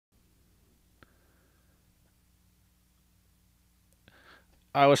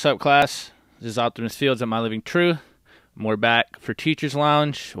All right, what's up, class? This is Optimus Fields at My Living True. We're back for Teachers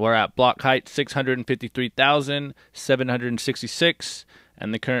Lounge. We're at block height 653,766,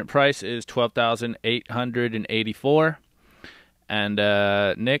 and the current price is 12,884. And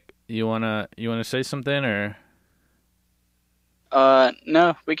Nick, you wanna say something or?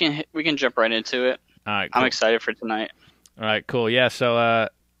 No, we can jump right into it. All right, cool. I'm excited for tonight. All right, cool. Yeah, so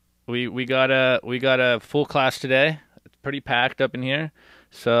we got a full class today. It's pretty packed up in here.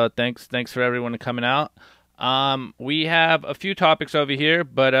 So thanks for everyone coming out. We have a few topics over here,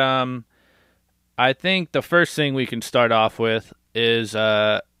 but I think the first thing we can start off with is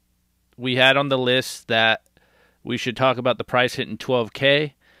we had on the list that we should talk about the price hitting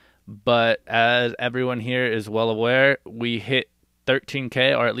 12K, but as everyone here is well aware, we hit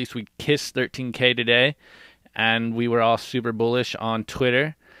 13K, or at least we kissed 13K today, and we were all super bullish on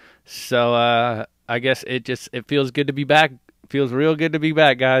Twitter. So I guess it feels good to be back. Feels real good to be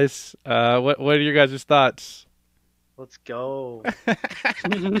back, guys. What are your guys' thoughts? Let's go.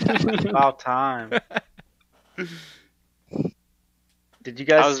 About time. Did you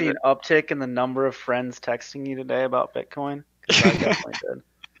guys see an uptick in the number of friends texting you today about Bitcoin? Because I definitely did.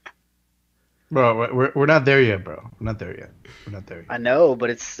 Bro, we're not there yet, bro. We're not there yet. I know, but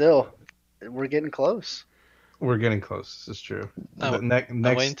it's still, we're getting close. We're getting close. This is true. I'm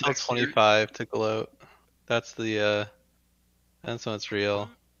waiting until 25 to gloat. That's when it's real.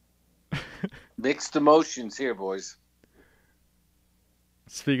 Mixed emotions here, boys.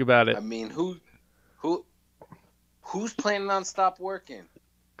 Speak about it. I mean, who's planning on stop working?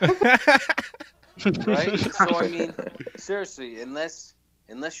 Right? So I mean, seriously, unless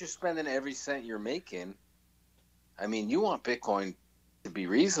you're spending every cent you're making, I mean, you want Bitcoin to be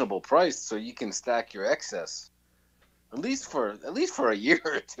reasonable priced so you can stack your excess. At least for a year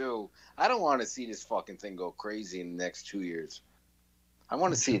or two. I don't want to see this fucking thing go crazy in the next 2 years. I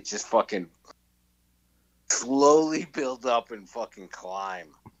want to see it just fucking slowly build up and fucking climb.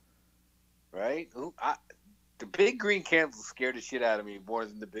 Right? The big green candles scared the shit out of me more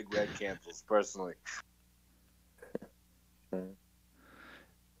than the big red candles, personally.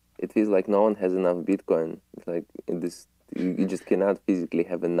 It feels like no one has enough Bitcoin. It's like you just cannot physically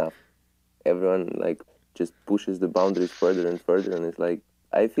have enough. Everyone like just pushes the boundaries further and further, and it's like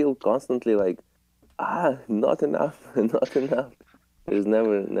I feel constantly like, not enough, not enough. There's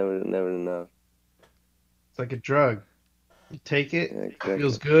never enough. It's like a drug. You take it, exactly. It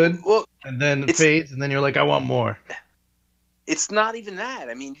feels good, and then it fades, and then you're like, I want more. It's not even that.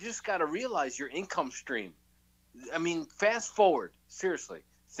 I mean, you just got to realize your income stream. I mean, fast forward, seriously.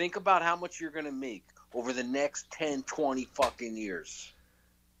 Think about how much you're going to make over the next 10, 20 fucking years,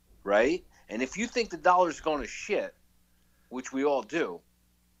 right? And if you think the dollar's going to shit, which we all do,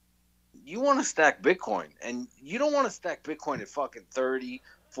 you want to stack Bitcoin. And you don't want to stack Bitcoin at fucking 30,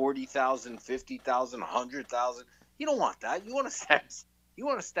 40,000, 50,000, 100,000. You don't want that. You want to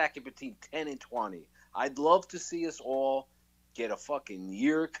stack it between 10 and 20. I'd love to see us all get a fucking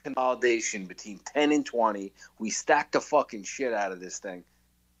year consolidation between 10 and 20. We stack the fucking shit out of this thing.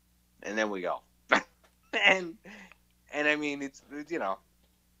 And then we go. and I mean, it's, you know.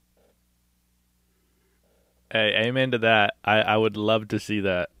 Hey, amen to that. I would love to see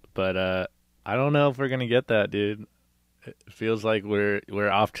that, but I don't know if we're gonna get that, dude. It feels like we're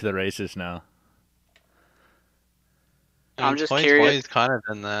off to the races now. I'm just 2020's curious. Kind of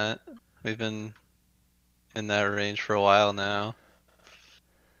been that. We've been in that range for a while now.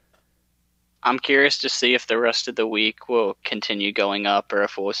 I'm curious to see if the rest of the week will continue going up or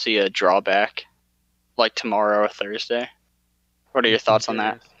if we'll see a drawback like tomorrow or Thursday. What are your thoughts on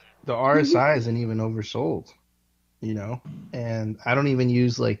that? The RSI isn't even oversold, and I don't even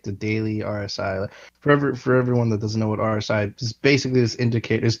use like the daily RSI. For everyone that doesn't know what RSI is, basically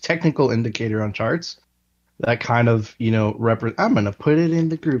this technical indicator on charts that kind of, I'm going to put it in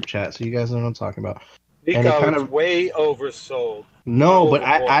the group chat so you guys know what I'm talking about. Because it's way oversold. No, but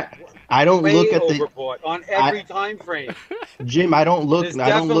I don't look at the overbought on every time frame. Jim, I don't look. There's I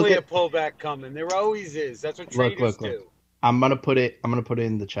don't look definitely at a pullback coming. There always is. That's what traders do. I'm gonna put it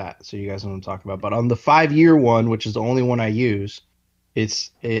in the chat so you guys know what I'm talking about. But on the 5-year one, which is the only one I use,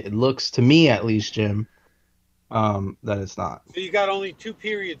 it looks to me at least, Jim, that it's not. So you got only 2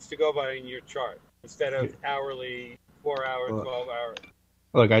 periods to go by in your chart instead of hourly, 4 hours, 12 hours.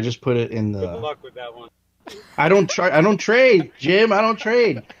 Look, I just put it in the. Good luck with that one. I don't trade, Jim. I don't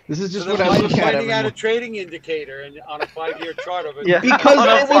trade. This is just what I look at. Finding out a trading indicator and on a 5-year chart of it. Yeah,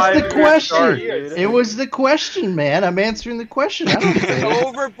 because it was the question. It was the question, man. I'm answering the question. I don't trade. It's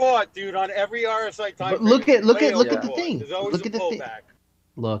overbought, dude. On every RSI time. But look at the thing. There's always Look a at the thing. pullback.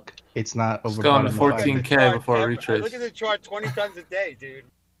 Look, it's not Just overbought going to on the 14K before a I retrace. look at the chart 20 times a day, dude.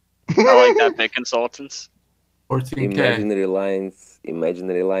 I like that, big consultants. 14K. Imaginary lines It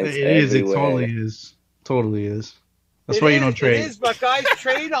everywhere. is. It totally is. Totally is. That's why you don't trade. It is, but guys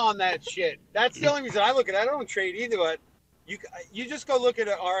trade on that shit. That's the only reason I look at it. I don't trade either, but you just go look at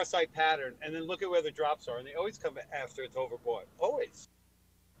an RSI pattern and then look at where the drops are, and they always come after it's overbought. Always.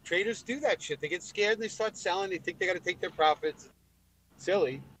 Traders do that shit. They get scared and they start selling. They think they got to take their profits.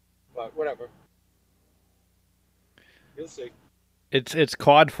 Silly, but whatever. You'll see. It's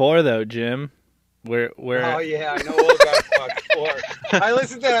quad 4 though, Jim. We're Oh yeah, I know all about quad 4. I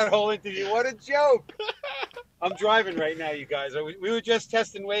listened to that whole interview. What a joke! I'm driving right now, you guys. We were just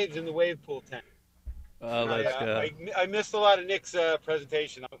testing waves in the wave pool tank. Oh, let's go. I missed a lot of Nick's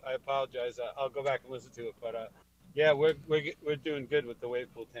presentation. I apologize. I'll go back and listen to it. But yeah, we're doing good with the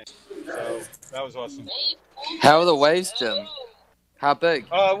wave pool tank. So that was awesome. How are the waves, Jim? How big?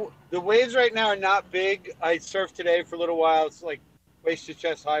 The waves right now are not big. I surfed today for a little while. It's like waist to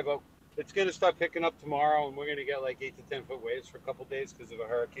chest high, but it's going to start picking up tomorrow, and we're going to get like 8 to 10 foot waves for a couple days because of a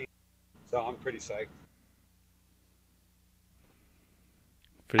hurricane. So I'm pretty psyched.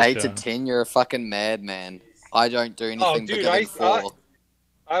 8 to 10, you're a fucking madman. I don't do anything dude, bigger than 4.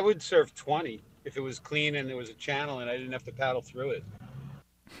 I would surf 20 if it was clean and there was a channel and I didn't have to paddle through it.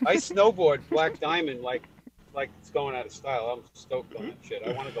 I snowboard Black Diamond like it's going out of style. I'm stoked on that shit.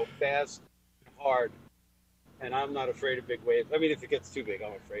 I want to go fast, hard, and I'm not afraid of big waves. I mean, if it gets too big,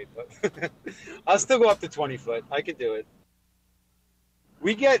 I'm afraid, but I'll still go up to 20 foot. I could do it.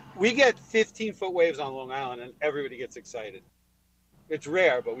 We get 15 foot waves on Long Island, and everybody gets excited. It's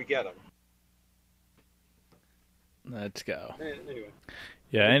rare, but we get them. Let's go. Anyway.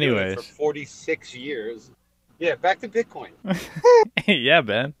 Yeah. Anyways. For 46 years. Yeah. Back to Bitcoin. Yeah,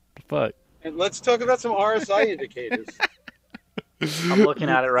 man. Fuck. And let's talk about some RSI indicators. I'm looking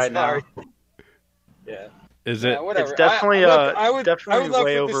at it right now. Yeah. Is it? It's definitely definitely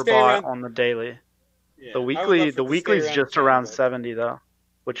way overbought on the daily. Yeah, the weekly's just around 70 though,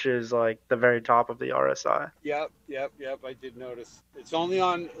 which is like the very top of the RSI. Yep. I did notice. It's only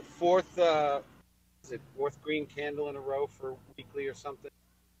on fourth green candle in a row for weekly or something.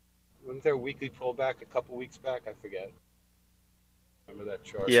 Wasn't there a weekly pullback a couple weeks back? I forget. Remember that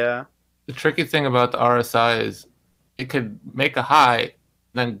chart? Yeah. The tricky thing about the RSI is it could make a high,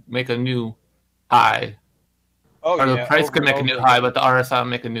 then make a new high. Or the price could make a new high, but the RSI will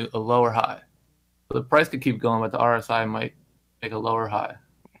make a lower high. So the price could keep going, but the RSI might make a lower high.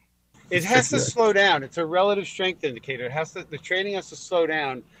 It has to slow down. It's a relative strength indicator. The trading has to slow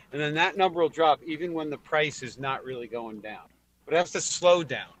down, and then that number will drop even when the price is not really going down. But it has to slow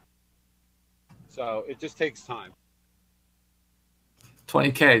down. So it just takes time.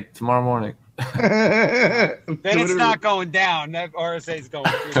 20K tomorrow morning. Then it's not going down. That RSA is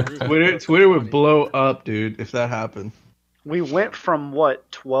going through the roof. Twitter would blow up, dude, if that happened. We went from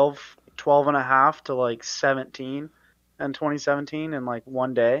 12 and a half to like 17 in 2017 in like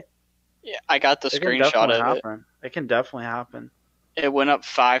one day. Yeah, I got the screenshot of it. It can definitely happen. It went up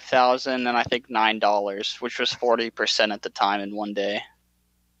 5,000 and I think $9, which was 40% at the time in one day.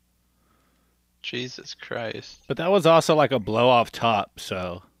 Jesus Christ. But that was also like a blow off top,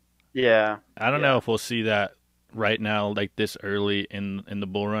 so yeah. I don't know if we'll see that right now, like this early in the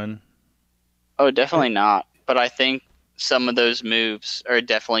bull run. Oh, definitely not. But I think some of those moves are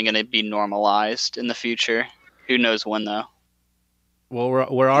definitely going to be normalized in the future. Who knows when though? Well,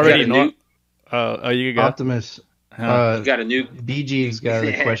 we're already you got Optimus. You got a new BG's got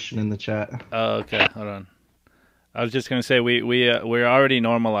a question in the chat. Oh, okay. Hold on. I was just gonna say we're already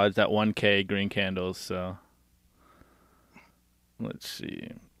normalized at 1K green candles, so let's see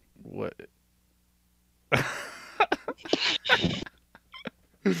what.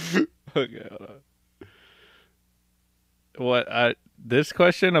 Okay, hold on. What this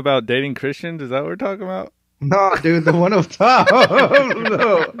question about dating Christians, is that what we're talking about? No, dude, the one up top.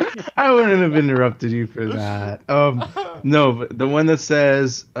 No, I wouldn't have interrupted you for that. No, but the one that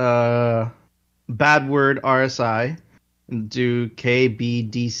says bad word RSI. Do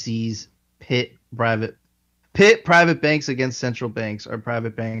KBDC's pit private banks against central banks? Are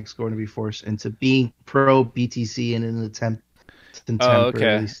private banks going to be forced into being pro BTC in an attempt to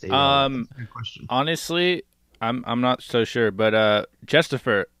temporarily stabilize? Honestly, I'm not so sure, but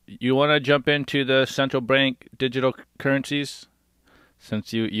Justifer, you want to jump into the central bank digital currencies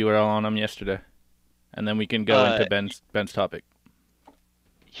since you were all on them yesterday, and then we can go into Ben's topic.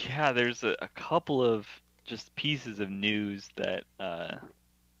 Yeah, there's a couple of just pieces of news that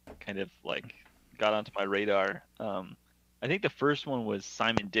kind of like got onto my radar. I think the first one was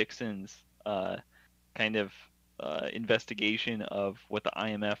Simon Dixon's kind of investigation of what the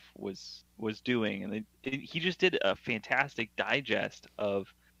IMF was doing, and he just did a fantastic digest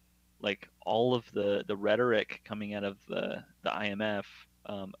of like all of the rhetoric coming out of the IMF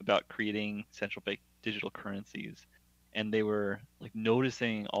about creating central bank digital currencies, and they were like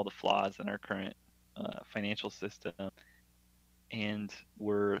noticing all the flaws in our current financial system, and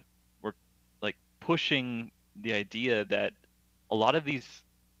were like pushing the idea that a lot of these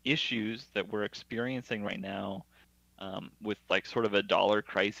issues that we're experiencing right now, with like sort of a dollar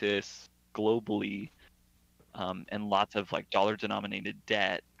crisis globally, and lots of like dollar denominated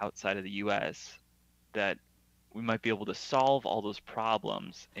debt outside of the US, that we might be able to solve all those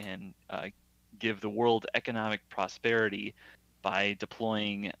problems and give the world economic prosperity by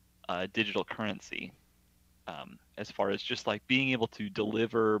deploying digital currency, as far as just like being able to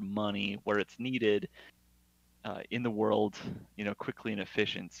deliver money where it's needed in the world, quickly and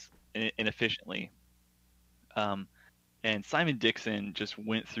efficiently. And Simon Dixon just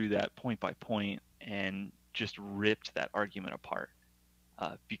went through that point by point and just ripped that argument apart,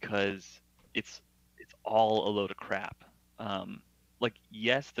 because it's all a load of crap. Like,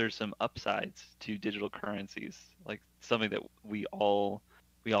 yes, there's some upsides to digital currencies, like something that we all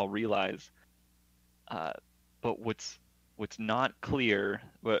realize. But what's not clear,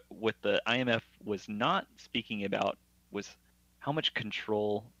 what the IMF was not speaking about, was how much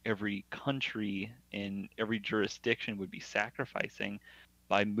control every country and every jurisdiction would be sacrificing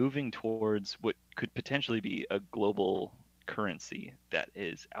by moving towards what could potentially be a global currency that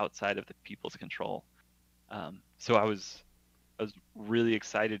is outside of the people's control. So I was really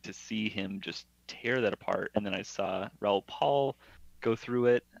excited to see him just tear that apart, and then I saw Raoul Pal go through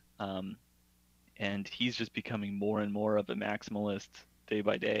it, and he's just becoming more and more of a maximalist day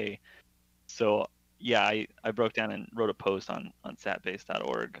by day. So yeah, I broke down and wrote a post on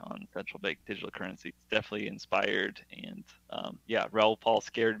satbase.org on central bank digital currency. It's definitely inspired, and yeah, Raoul Pal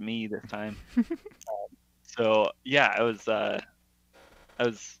scared me this time. So yeah, I was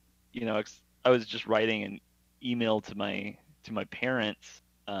just writing an email to my parents,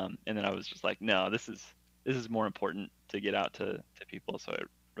 and then I was just like, no, this is more important to get out to people. So I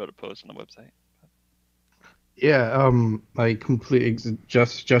wrote a post on the website. Yeah, I completely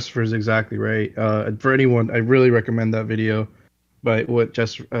Justfer is exactly right. For anyone, I really recommend that video. But what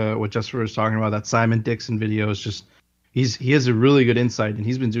Justfer was talking about, that Simon Dixon video, is just he has a really good insight, and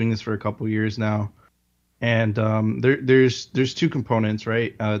he's been doing this for a couple years now. And there's two components,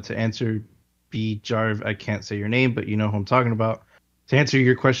 right? To answer B Jarv, I can't say your name, but you know who I'm talking about. To answer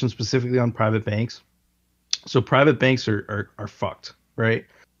your question specifically on private banks, so private banks are fucked, right?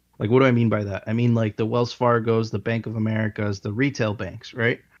 Like, what do I mean by that? I mean, like, the Wells Fargos, the Bank of Americas, the retail banks,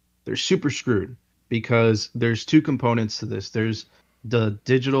 right? They're super screwed because there's two components to this. There's the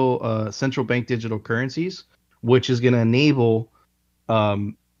digital central bank digital currencies, which is going to enable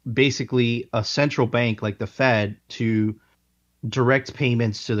basically a central bank like the Fed to direct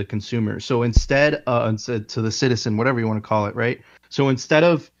payments to the consumer. So instead to the citizen, whatever you want to call it, right? So instead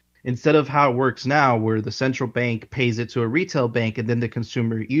of how it works now, where the central bank pays it to a retail bank and then the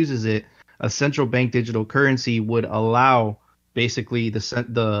consumer uses it, a central bank digital currency would allow basically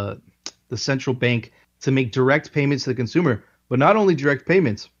the central bank to make direct payments to the consumer. But not only direct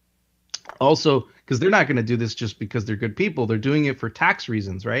payments, also, because they're not going to do this just because they're good people, they're doing it for tax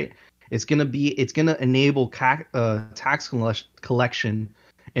reasons, right? It's going to enable tax collection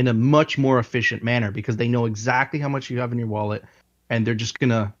in a much more efficient manner because they know exactly how much you have in your wallet, and they're just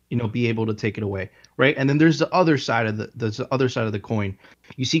gonna, be able to take it away, right? And then there's the other side of the coin.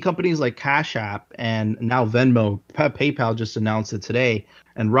 You see companies like Cash App and now Venmo, PayPal just announced it today,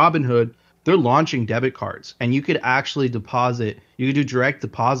 and Robinhood, they're launching debit cards, and you could actually deposit. You could do direct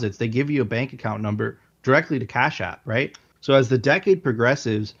deposits. They give you a bank account number directly to Cash App, right? So as the decade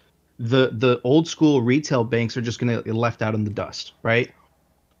progresses, the old school retail banks are just gonna get left out in the dust, right?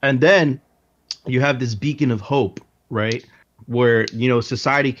 And then you have this beacon of hope, right? Where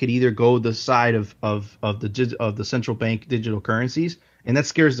society could either go the side of the central bank digital currencies, and that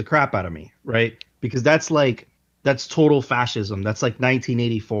scares the crap out of me, right? Because that's total fascism. That's like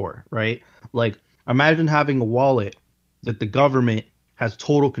 1984, right? Like, imagine having a wallet that the government has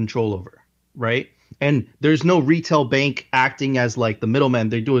total control over, right? And there's no retail bank acting as like the middleman.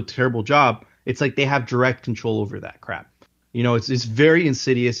 They do a terrible job. It's like they have direct control over that crap. It's very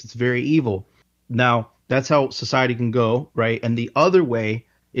insidious. It's very evil. Now, that's how society can go, right? And the other way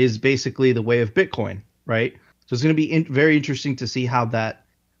is basically the way of Bitcoin, right? So it's going to be very interesting to see how that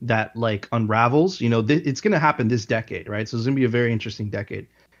like unravels. It's going to happen this decade, right? So it's going to be a very interesting decade.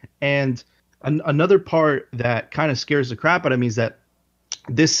 And another part that kind of scares the crap out of me is that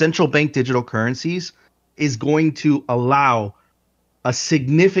this central bank digital currencies, is going to allow a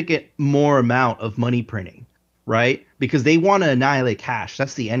significant more amount of money printing, right? Because they want to annihilate cash.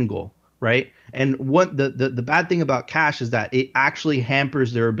 That's the end goal, right? And what the bad thing about cash is that it actually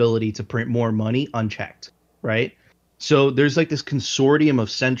hampers their ability to print more money unchecked, right? So there's like this consortium of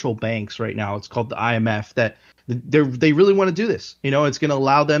central banks right now. It's called the IMF that they really want to do this. It's going to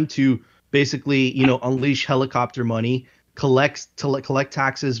allow them to basically, unleash helicopter money, collect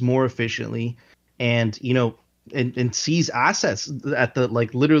taxes more efficiently, and and seize assets at the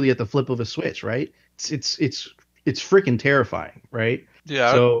literally at the flip of a switch, right? It's freaking terrifying, right?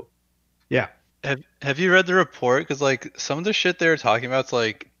 Yeah. So, yeah. Have you read the report? Because some of the shit they're talking about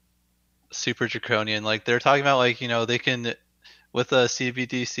is super draconian. They're talking about they can, with a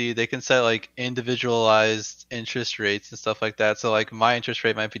CBDC, they can set individualized interest rates and stuff like that. So my interest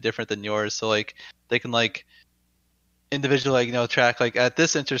rate might be different than yours. So they can individually track at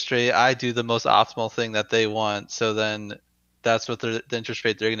this interest rate I do the most optimal thing that they want, so then that's what the interest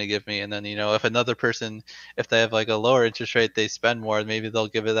rate they're going to give me. And then if another person, if they have a lower interest rate, they spend more, maybe they'll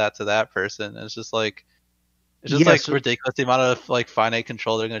give that to that person. And it's just ridiculous the amount of finite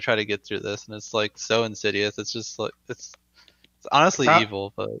control they're going to try to get through this, and it's so insidious. It's just it's honestly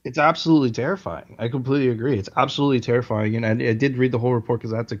evil, but it's absolutely terrifying. I completely agree. It's absolutely terrifying, and I did read the whole report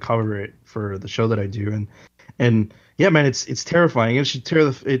because I had to cover it for the show that I do, and yeah, man, it's terrifying. It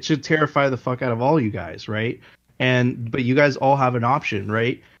should terrify the fuck out of all you guys, right? But you guys all have an option,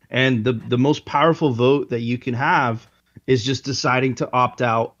 right? And the most powerful vote that you can have is just deciding to opt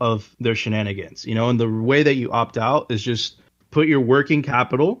out of their shenanigans, and the way that you opt out is just put your working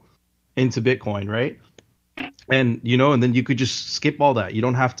capital into Bitcoin, right? And and then you could just skip all that. You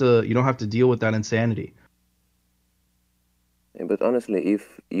don't have to deal with that insanity. Yeah, but honestly,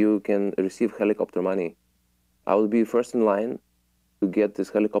 if you can receive helicopter money, I will be first in line to get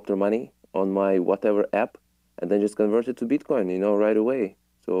this helicopter money on my whatever app, and then just convert it to Bitcoin, right away.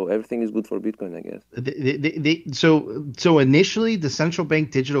 So everything is good for Bitcoin, I guess. So initially, the central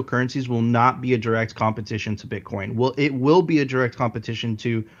bank digital currencies will not be a direct competition to Bitcoin. Well, it will be a direct competition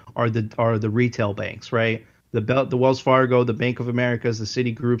to are the retail banks, right? The Wells Fargo, the Bank of Americas, the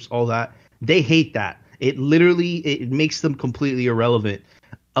Citigroups, all that. They hate that. It makes them completely irrelevant.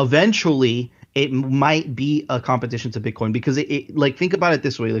 Eventually, it might be a competition to Bitcoin because it think about it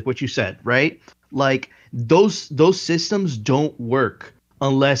this way, like what you said, right? Those systems don't work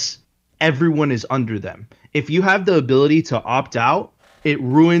unless everyone is under them. If you have the ability to opt out,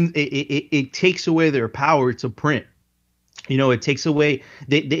 it takes away their power to print. It takes away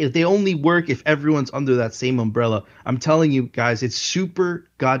they only work if everyone's under that same umbrella. I'm telling you guys, it's super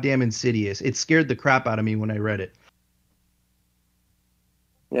goddamn insidious. It scared the crap out of me when I read it.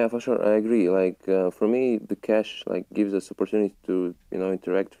 Yeah, for sure, I agree. For me, the cash gives us opportunity to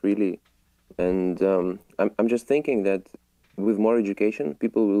interact freely, and I'm just thinking that with more education,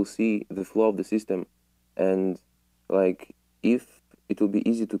 people will see the flow of the system, and if it will be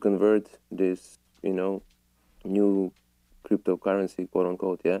easy to convert this new cryptocurrency, quote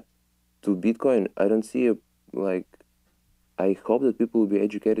unquote, yeah, to Bitcoin, I don't see I hope that people will be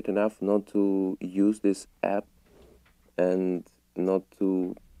educated enough not to use this app and not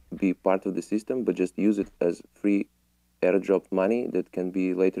to be part of the system, but just use it as free airdropped money that can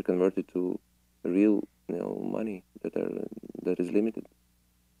be later converted to real money that is limited.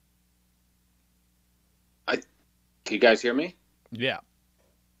 Can you guys hear me? Yeah.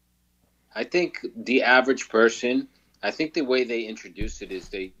 I think the average person, I think the way they introduce it is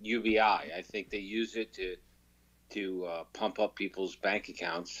UBI. I think they use it to pump up people's bank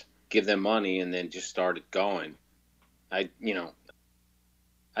accounts, give them money, and then just start it going. I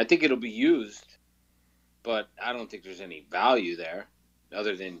think it'll be used, but I don't think there's any value there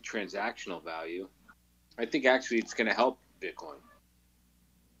other than transactional value. I think actually it's going to help Bitcoin,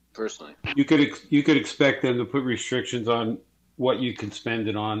 personally. You could expect them to put restrictions on what you can spend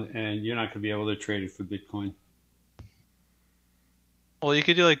it on, and you're not going to be able to trade it for Bitcoin. Well, you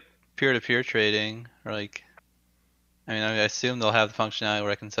could do peer-to-peer trading, or I assume they'll have the functionality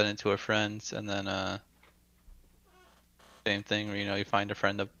where I can send it to our friends, and then same thing where you find a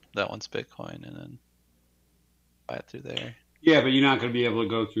friend that wants Bitcoin and then buy it through there. Yeah, but you're not going to be able to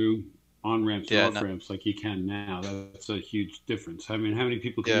go through on-ramps or off-ramps like you can now. That's a huge difference. I mean, how many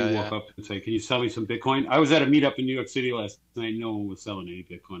people can you walk up and say, "Can you sell me some Bitcoin?" I was at a meetup in New York City last night. No one was selling any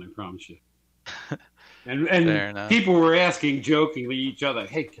Bitcoin, I promise you. And people were asking jokingly each other,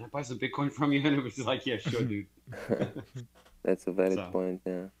 "Hey, can I buy some Bitcoin from you?" And it was like, "Yeah, sure, dude." That's a valid point.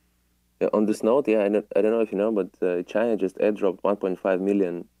 Yeah. On this note, I don't know if you know, but China just airdropped 1.5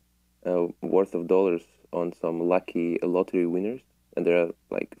 million worth of dollars on some lucky lottery winners, and there are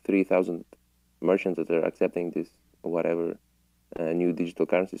 3,000 merchants that are accepting this whatever new digital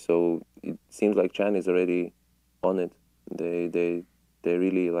currency. So it seems like China is already on it. They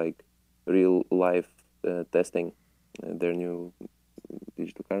really like real life testing their new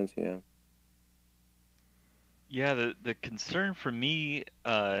digital currency. Yeah. Yeah, the concern for me,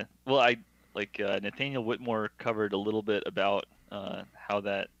 well, I like Nathaniel Whitmore covered a little bit about how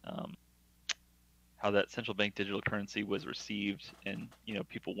that central bank digital currency was received, and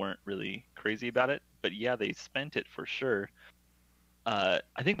people weren't really crazy about it, but yeah, they spent it for sure. I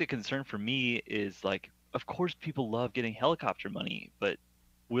think the concern for me is like, of course, people love getting helicopter money, but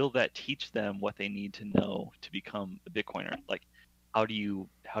will that teach them what they need to know to become a Bitcoiner? Like, how do you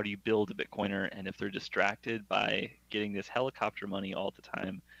build a Bitcoiner? And if they're distracted by getting this helicopter money all the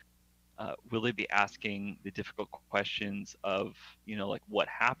time, will they be asking the difficult questions of like what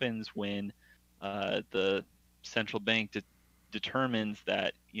happens when the central bank determines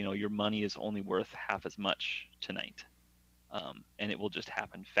that your money is only worth half as much tonight, and it will just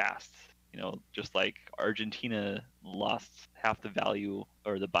happen fast. Just like Argentina lost half the value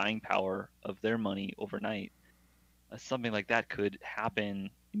or the buying power of their money overnight. Something like that could happen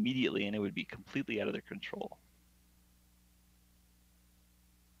immediately, and it would be completely out of their control.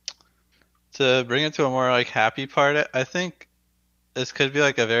 To bring it to a more like happy part, I think this could be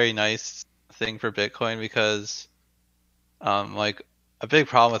like a very nice thing for Bitcoin, because like a big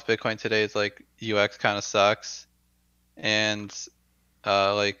problem with Bitcoin today is like UX kind of sucks, and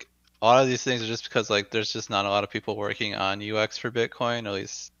like a lot of these things are just because like there's just not a lot of people working on UX for Bitcoin, at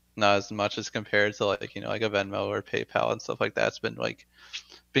least not as much as compared to like like a Venmo or PayPal and stuff like that. It's been like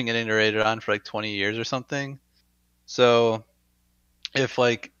being iterated on for like 20 years or something. So if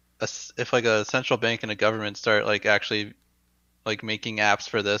like a central bank and a government start like actually like making apps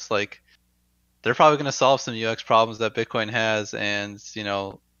for this, like they're probably going to solve some UX problems that Bitcoin has, and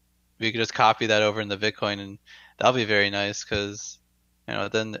we could just copy that over in the Bitcoin, and that'll be very nice, because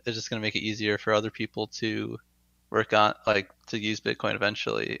then it's just going to make it easier for other people to work on, like, to use Bitcoin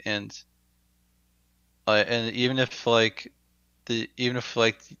eventually. And even if UX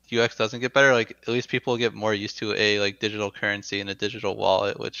doesn't get better, like at least people get more used to a like digital currency and a digital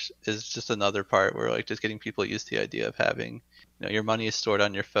wallet, which is just another part where like just getting people used to the idea of having your money is stored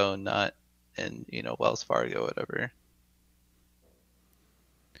on your phone, not in Wells Fargo, whatever.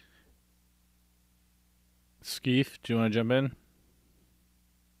 Skeef, do you want to jump in?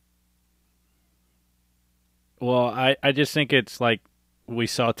 Well, I just think it's like we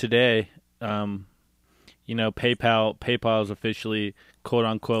saw today. PayPal is officially quote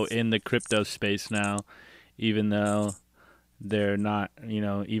unquote in the crypto space now, even though they're not,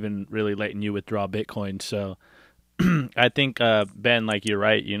 even really letting you withdraw Bitcoin. So I think, Ben, like you're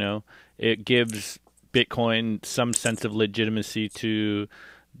right, it gives Bitcoin some sense of legitimacy to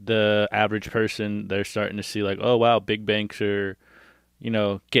the average person. They're starting to see like, oh, wow, big banks are,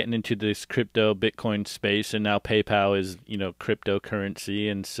 getting into this crypto Bitcoin space, and now PayPal is,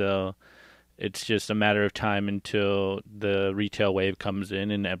 cryptocurrency. And so it's just a matter of time until the retail wave comes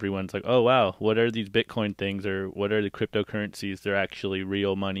in and everyone's like, oh, wow, what are these Bitcoin things, or what are the cryptocurrencies? They're actually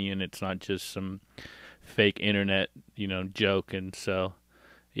real money, and it's not just some fake internet, joke. And so,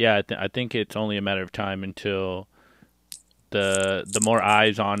 yeah, I think it's only a matter of time until the more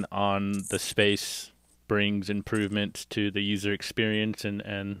eyes on the space brings improvements to the user experience,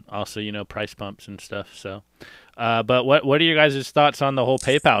 and also price bumps and stuff. So but what are your guys' thoughts on the whole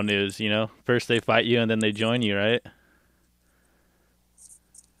PayPal news? First they fight you and then they join you, right?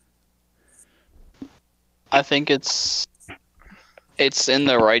 I think it's a step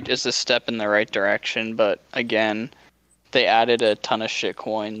in the right direction, but again, they added a ton of shit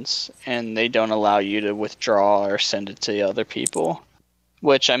coins, and they don't allow you to withdraw or send it to the other people.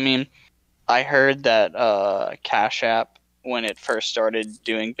 Which, I mean, I heard that Cash App, when it first started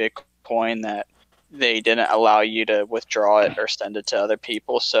doing Bitcoin, that they didn't allow you to withdraw it or send it to other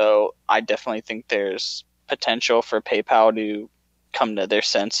people. So I definitely think there's potential for PayPal to come to their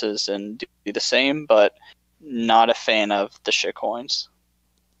senses and do the same, but not a fan of the shitcoins.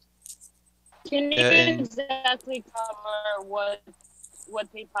 Can you exactly cover what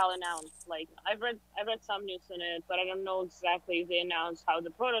PayPal announced? Like, I've read some news on it, but I don't know exactly if they announced how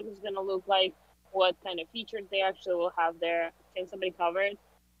the product is going to look like, what kind of features they actually will have there. Can somebody cover it?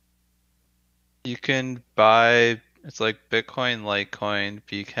 You can buy, it's like Bitcoin, Litecoin,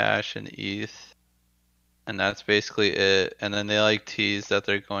 Bcash, and ETH, and that's basically it. And then they like tease that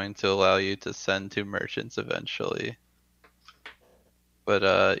they're going to allow you to send to merchants eventually.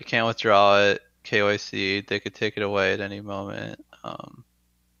 But you can't withdraw it. KYC, they could take it away at any moment.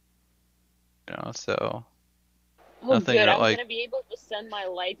 So Oh, Nothing good. I'm like gonna be able to send my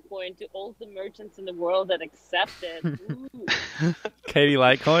Litecoin to all the merchants in the world that accept it. Ooh. Katie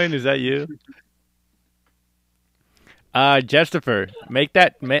Litecoin, is that you? Jessifer, read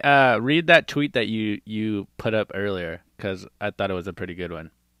that tweet that you put up earlier, because I thought it was a pretty good one.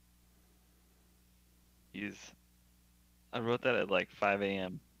 I wrote that at like 5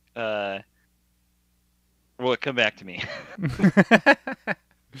 a.m. Well, come back to me.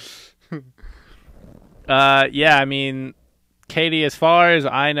 Yeah, I mean, Katie, as far as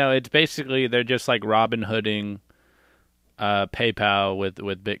I know, it's basically they're just like Robin Hooding PayPal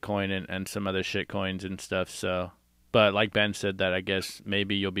with Bitcoin and some other shit coins and stuff. So, but like Ben said, that I guess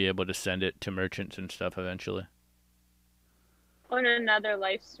maybe you'll be able to send it to merchants and stuff eventually. On another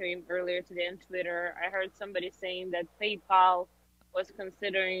live stream earlier today on Twitter, I heard somebody saying that PayPal was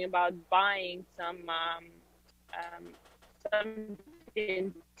considering about buying some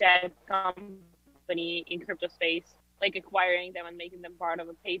fintech company in crypto space, like acquiring them and making them part of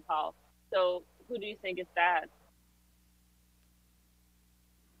a PayPal. So who do you think is that?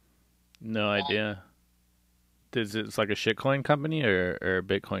 No idea. It's like a shitcoin company or a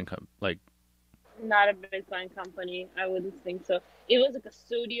Bitcoin like? Not a Bitcoin company. I wouldn't think so. It was a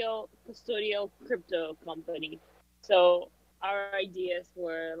custodial crypto company. So our ideas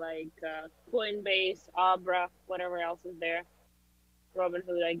were like Coinbase, Abra, whatever else is there.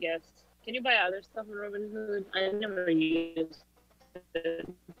 Robinhood, I guess. Can you buy other stuff on Robinhood? I never used it.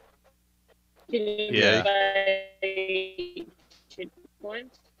 Can you buy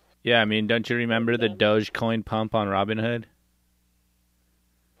shitcoins? Yeah, I mean, don't you remember the Dogecoin pump on Robinhood?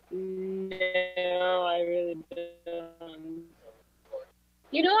 No, I really don't.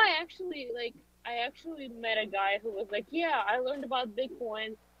 You know, I actually met a guy who was like, yeah, I learned about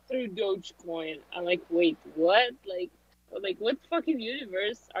Bitcoin through Dogecoin. I'm like, wait, what? Like what fucking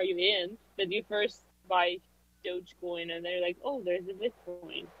universe are you in that you first buy Dogecoin and they're like, oh, there's a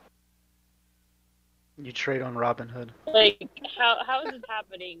Bitcoin. You trade on Robinhood. Like, how is it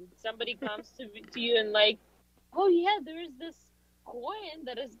happening? Somebody comes to you and like, oh yeah, there's this coin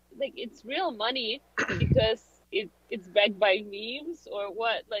that is like it's real money because it's backed by memes or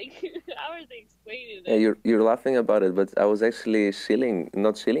what? Like, how are they explaining it? Yeah, you're laughing about it, but I was actually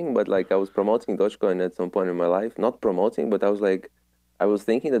not shilling, but like I was promoting Dogecoin at some point in my life. Not promoting, but I was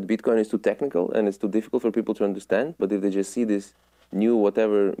thinking that Bitcoin is too technical and it's too difficult for people to understand. But if they just see this new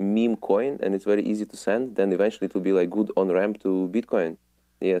whatever meme coin and it's very easy to send, then eventually it will be like good on ramp to Bitcoin.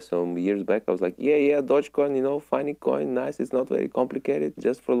 Yeah, some years back I was like, yeah, Dogecoin, funny coin, nice. It's not very complicated,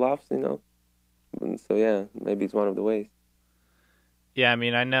 just for laughs. And so yeah, maybe it's one of the ways. Yeah, I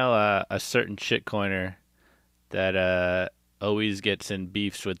mean, I know a certain shitcoiner that always gets in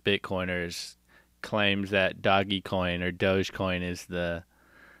beefs with Bitcoiners, claims that Doggy Coin or Dogecoin is the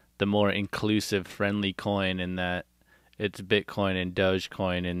more inclusive, friendly coin, and that it's Bitcoin and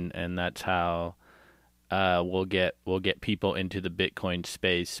Dogecoin, and that's how we'll get people into the Bitcoin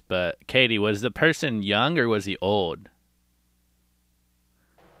space. But Katie, was the person young or was he old?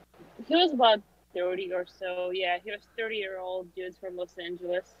 He was about 30 or so. Yeah, he was 30-year-old dude from Los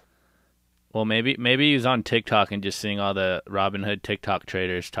Angeles. Well, maybe he's on TikTok and just seeing all the Robinhood TikTok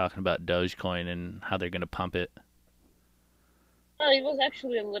traders talking about Dogecoin and how they're going to pump it. Well, it was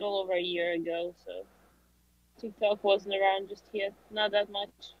actually a little over a year ago, so TikTok wasn't around just yet. Not that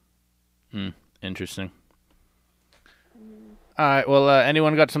much. Interesting. All right. Well,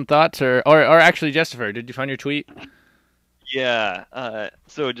 anyone got some thoughts, or actually, Jessifer, did you find your tweet? Yeah.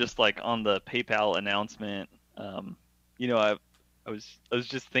 So just like on the PayPal announcement, I was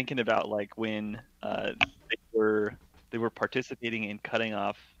just thinking about like when they were participating in cutting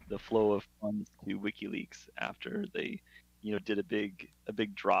off the flow of funds to WikiLeaks after they did a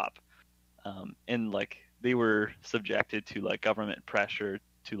big drop, and like they were subjected to like government pressure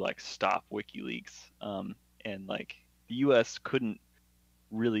to like stop WikiLeaks, and like the U.S. couldn't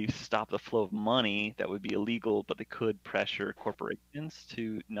really stop the flow of money that would be illegal, but they could pressure corporations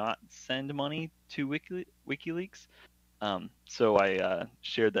to not send money to WikiLeaks. So I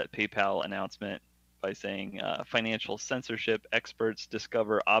shared that PayPal announcement by saying financial censorship experts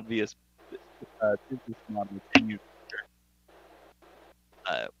discover obvious business models in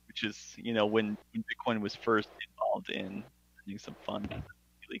which is when Bitcoin was first involved in sending some funds to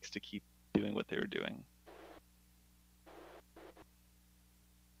WikiLeaks to keep doing what they were doing.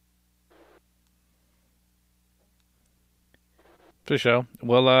 For sure.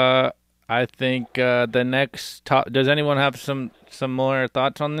 Well, I think the next top. Does anyone have some more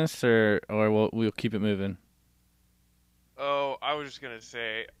thoughts on this, or we'll keep it moving? Oh, I was just gonna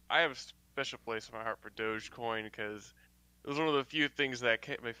say I have a special place in my heart for Dogecoin because it was one of the few things that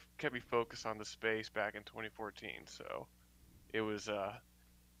kept me focused on the space back in 2014. So it was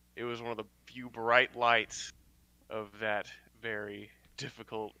one of the few bright lights of that very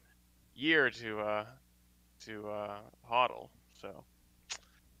difficult year to hodl. So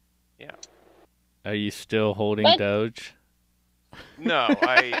yeah. Are you still holding What? Doge? No,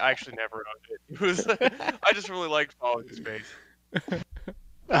 I actually never owned it. It was I just really liked following space.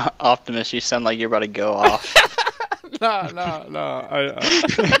 Optimus, you sound like you're about to go off. No.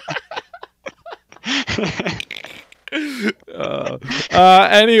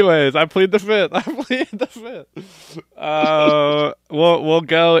 Anyways, I plead the fifth. We'll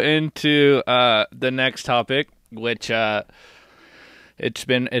go into the next topic, which it's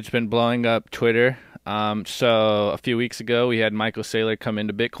been blowing up Twitter. So a few weeks ago we had Michael Saylor come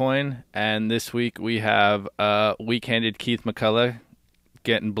into Bitcoin, and this week we have weak-handed Keith Mculloughs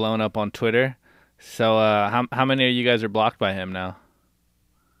getting blown up on Twitter. So how many of you guys are blocked by him now?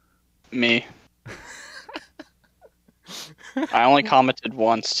 Me. I only commented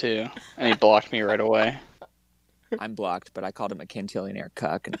once too, and he blocked me right away. I'm blocked, but I called him a quintillionaire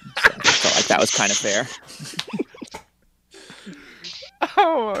cuck, and so I felt like that was kind of fair.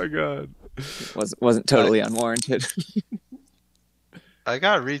 Oh my god. Wasn't totally unwarranted. I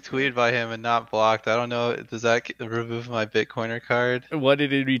got retweeted by him and not blocked. I don't know. Does that remove my Bitcoiner card? What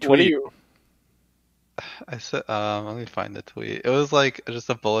did he retweet? What do you? I said, let me find the tweet. It was like just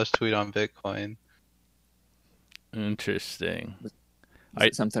a bullish tweet on Bitcoin. Interesting. Was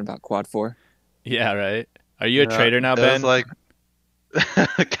it something about Quad 4? Yeah, right. Are you a trader now, Ben? It was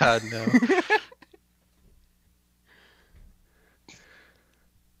like, God no.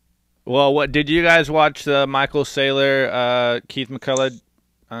 Well, what did you guys watch the Michael Saylor, Keith Mculloughs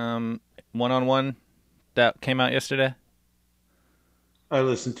one-on-one that came out yesterday? I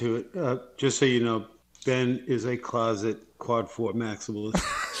listened to it. Just so you know, Ben is a closet Quad 4 maximalist.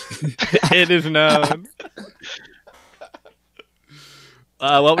 It is known.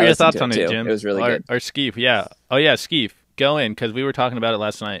 What were your thoughts on it, Jim? It was really good. Or Skeef, yeah. Oh yeah, Skeef, go in because we were talking about it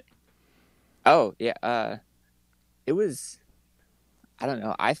last night. Oh yeah, it was. I don't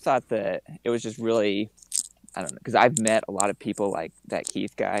know. I thought that it was just really, I don't know, because I've met a lot of people like that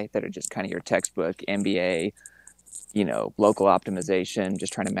Keith guy that are just kind of your textbook MBA, local optimization,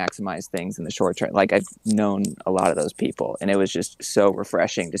 just trying to maximize things in the short term. Like I've known a lot of those people, and it was just so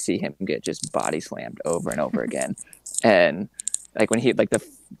refreshing to see him get just body slammed over and over again. And like when he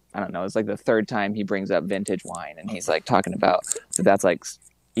I don't know, it's like the third time he brings up vintage wine, and he's like talking about that's like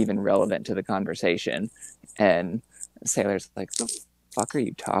even relevant to the conversation. And Saylor's like, the fuck are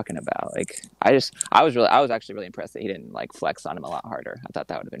you talking about? Like, I was actually really impressed that he didn't like flex on him a lot harder. I thought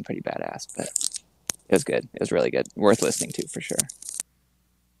that would have been pretty badass, but it was good. It was really good. Worth listening to for sure.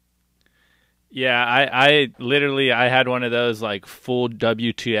 Yeah, I literally had one of those like full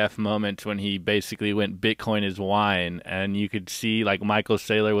WTF moments when he basically went Bitcoin is wine, and you could see like Michael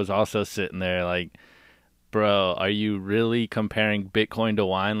Saylor was also sitting there like, bro, are you really comparing Bitcoin to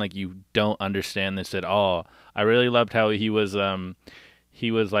wine? Like, you don't understand this at all. I really loved how he was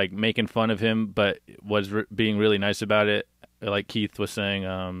like making fun of him, but was being really nice about it. Like Keith was saying,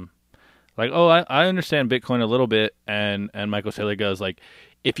 like, oh, I understand Bitcoin a little bit, and Michael Saylor goes like,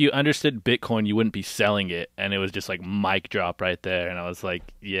 if you understood Bitcoin, you wouldn't be selling it. And it was just like mic drop right there. And I was like,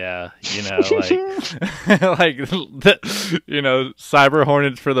 yeah, like, like, cyber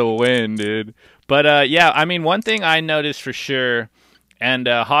hornets for the win, dude. But yeah, I mean, one thing I noticed for sure, and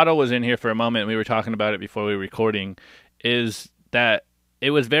Hodl was in here for a moment, and we were talking about it before we were recording, is that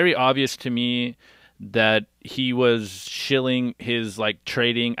it was very obvious to me that he was shilling his like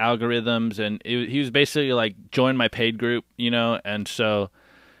trading algorithms, and he was basically like, join my paid group, and so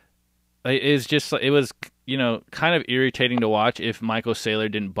it was kind of irritating to watch if Michael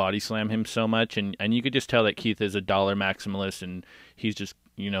Saylor didn't body slam him so much, and you could just tell that Keith is a dollar maximalist, and he's just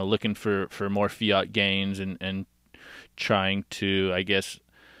looking for more fiat gains and trying to, I guess,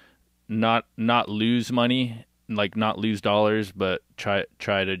 not lose money, like not lose dollars, but try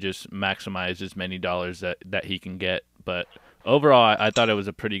to just maximize as many dollars that he can get. But overall, I thought it was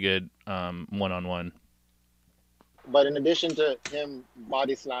a pretty good one-on-one. But in addition to him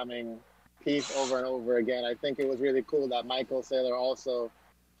body slamming Keith over and over again, I think it was really cool that Michael Saylor also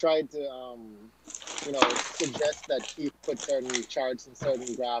tried to, suggest that Keith put certain charts and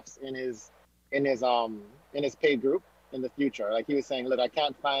certain graphs in his paid group in the future. Like he was saying, look, I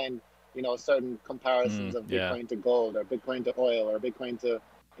can't find certain comparisons of Bitcoin to gold or Bitcoin to oil or Bitcoin to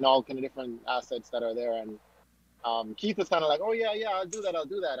all kind of different assets that are there. And Keith was kind of like, oh yeah, I'll do that.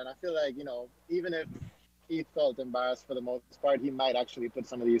 And I feel like even if Keith felt embarrassed for the most part, he might actually put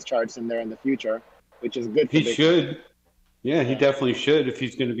some of these charts in there in the future, which is good for Bitcoin. He should. Yeah, he definitely should if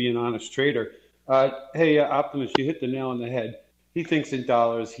he's going to be an honest trader. Hey, Optimus, you hit the nail on the head. He thinks in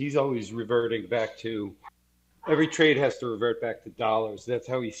dollars. He's always reverting back to every trade has to revert back to dollars. That's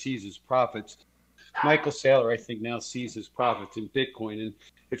how he sees his profits. Michael Saylor, I think, now sees his profits in Bitcoin. And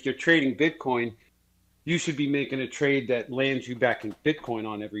if you're trading Bitcoin, you should be making a trade that lands you back in Bitcoin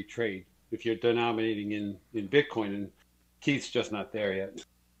on every trade if you're denominating in Bitcoin. And Keith's just not there yet.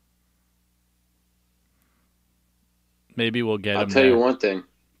 Maybe we'll get him. I'll tell you one thing.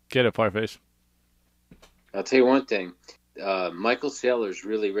 Get it, Parface. I'll tell you one thing. Michael Saylor's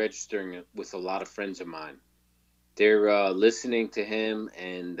really registering it with a lot of friends of mine. They're listening to him,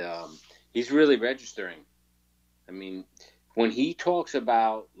 and he's really registering. I mean, when he talks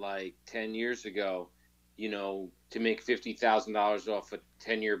about, like, 10 years ago, you know, to make $50,000 off a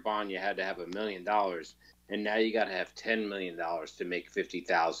 10-year bond, you had to have $1 million. And now you got to have $10 million to make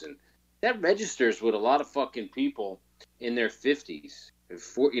 $50,000. That registers with a lot of fucking people in their 50s,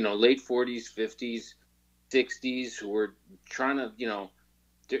 late 40s, 50s, 60s, who are trying to,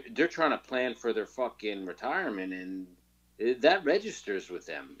 they're trying to plan for their fucking retirement, and that registers with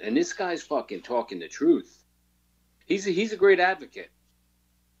them. And this guy's fucking talking the truth. He's a great advocate.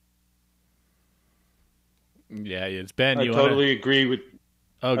 Yeah, it's Ben. I totally agree with.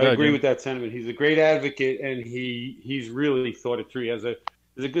 I agree with that sentiment. He's a great advocate, and he's really thought it through. He has a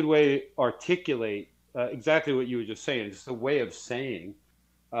good way to articulate exactly what you were just saying. It's a way of saying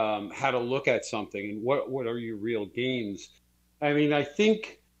how to look at something and what are your real gains. I mean,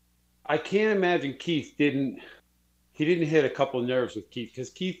 I can't imagine Keith didn't hit a couple nerves with Keith, because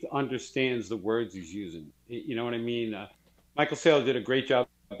Keith understands the words he's using. You know what I mean? Michael Saylor did a great job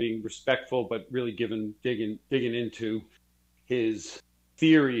of being respectful, but really digging into his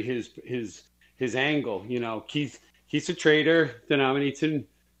theory, his angle. You know, Keith's a trader, denominates in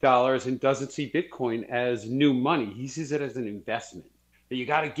dollars, and doesn't see Bitcoin as new money. He sees it as an investment that you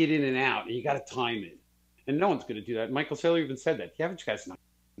got to get in and out, and you got to time it. And no one's going to do that. Michael Saylor even said that. The average guy's not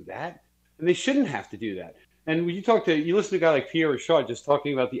going to do that, and they shouldn't have to do that. And when you listen to a guy like Pierre Richard just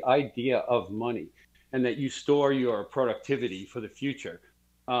talking about the idea of money and that you store your productivity for the future.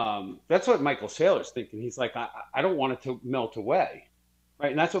 That's what Michael Saylor's thinking. He's like, I don't want it to melt away, right?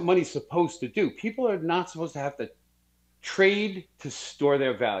 And that's what money's supposed to do. People are not supposed to have to trade to store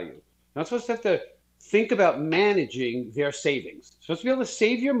their value. They're not supposed to have to think about managing their savings. You're supposed to be able to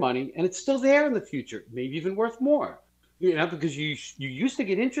save your money, and it's still there in the future, maybe even worth more. Because you used to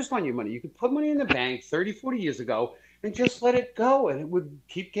get interest on your money. You could put money in the bank 30, 40 years ago and just let it go, and it would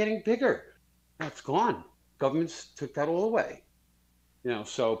keep getting bigger. That's gone. Governments took that all away.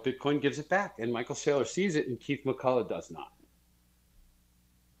 So Bitcoin gives it back, and Michael Saylor sees it, and Keith Mculloughs does not.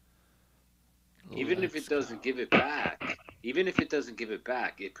 Even if it doesn't give it back,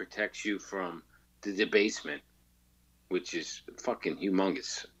 it protects you from the debasement, which is fucking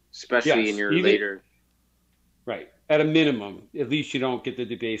humongous, especially in your later. Right. At a minimum, at least you don't get the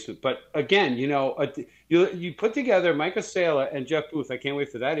debasement. But again, you put together Michael Saylor and Jeff Booth. I can't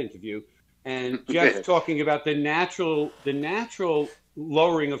wait for that interview. And Jeff talking about the natural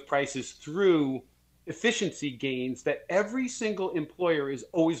lowering of prices through efficiency gains that every single employer is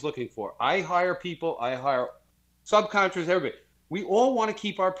always looking for. I hire people, I hire subcontractors, everybody. We all want to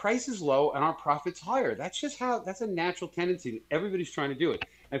keep our prices low and our profits higher. That's a natural tendency. Everybody's trying to do it.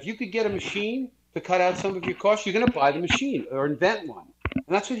 And if you could get a machine to cut out some of your costs, you're going to buy the machine or invent one. And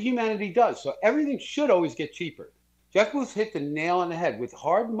that's what humanity does. So everything should always get cheaper. Jeff Booth hit the nail on the head. With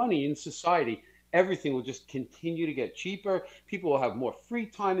hard money in society, everything will just continue to get cheaper. People will have more free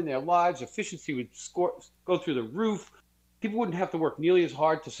time in their lives. Efficiency would go through the roof. People wouldn't have to work nearly as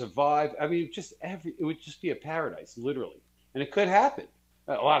hard to survive. I mean, it would just be a paradise, literally. And it could happen.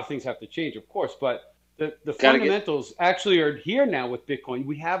 A lot of things have to change, of course, but the fundamentals actually are here now with Bitcoin.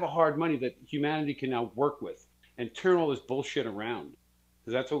 We have a hard money that humanity can now work with and turn all this bullshit around,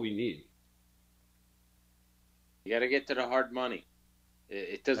 because that's what we need. You got to get to the hard money.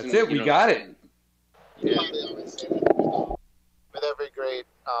 It doesn't. That's it. We got it. Yeah, they always say that with every great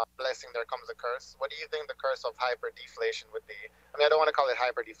blessing there comes a curse. What do you think the curse of hyper-deflation would be? I mean, I don't want to call it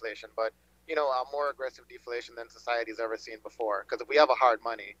hyper-deflation, but a more aggressive deflation than society's ever seen before. Because if we have a hard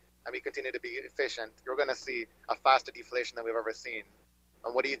money and we continue to be efficient, you're going to see a faster deflation than we've ever seen.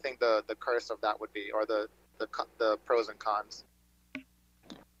 And what do you think the curse of that would be, or the pros and cons?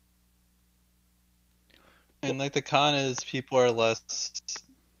 And the con is people are less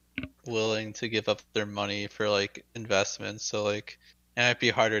willing to give up their money for investments. So it might be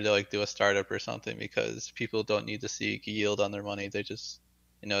harder to do a startup or something, because people don't need to seek yield on their money. They just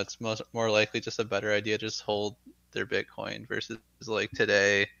it's more likely just a better idea to just hold their Bitcoin versus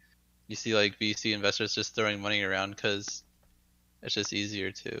today you see VC investors just throwing money around because it's just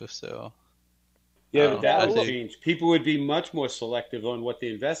easier too. So Yeah, but that would look, change. People would be much more selective on what they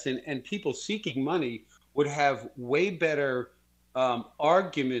invest in, and people seeking money would have way better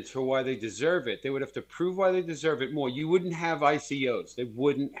arguments for why they deserve it. They would have to prove why they deserve it more. You wouldn't have ICOs. They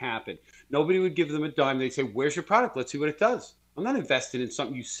wouldn't happen. Nobody would give them a dime. They'd say, "Where's your product? Let's see what it does." I'm not invested in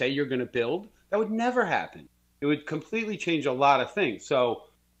something you say you're going to build. That would never happen. It would completely change a lot of things. So,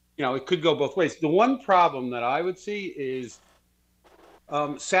 it could go both ways. The one problem that I would see is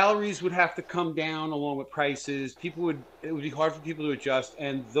salaries would have to come down along with prices. It would be hard for people to adjust,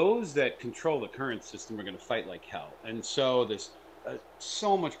 and those that control the current system are going to fight like hell. And so there's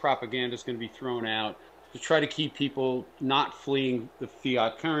so much propaganda is going to be thrown out to try to keep people not fleeing the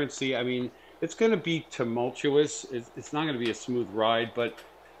fiat currency. I mean, it's going to be tumultuous. It's not going to be a smooth ride, but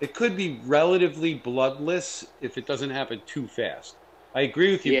it could be relatively bloodless if it doesn't happen too fast. I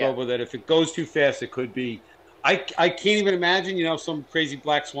agree with you, Bobo, that if it goes too fast, it could be. I can't even imagine, some crazy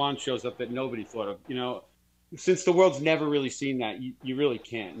black swan shows up that nobody thought of. Since the world's never really seen that, you really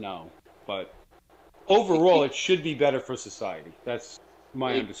can't know. But overall, it should be better for society. That's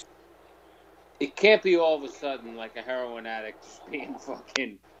my understanding. It can't be all of a sudden like a heroin addict just being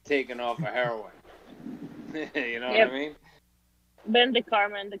fucking taken off of heroin. You know what I mean? Ben the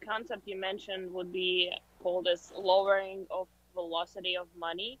Carmen, the concept you mentioned would be called as lowering of velocity of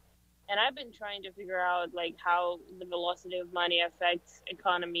money. And I've been trying to figure out how the velocity of money affects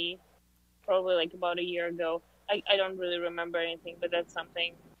economy probably about a year ago. I don't really remember anything, but that's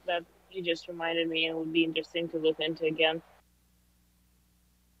something that you just reminded me and would be interesting to look into again.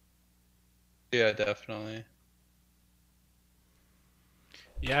 Yeah, definitely.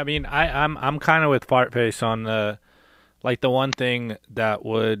 Yeah, I mean, I'm kind of with Fartface on the one thing that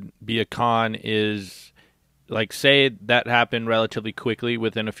would be a con is say that happened relatively quickly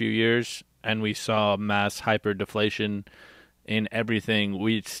within a few years and we saw mass hyper deflation in everything.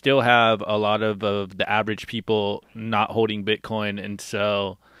 We'd still have a lot of the average people not holding Bitcoin, and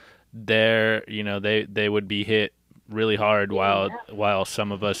so they would be hit really hard while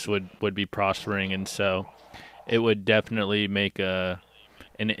some of us would be prospering, and so it would definitely make an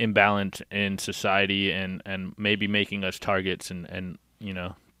imbalance in society and maybe making us targets and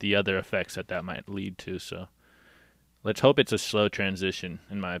the other effects that might lead to. So let's hope it's a slow transition,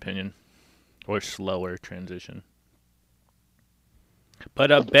 in my opinion, or slower transition.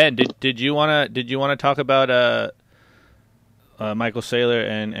 But Ben, did you wanna talk about Michael Saylor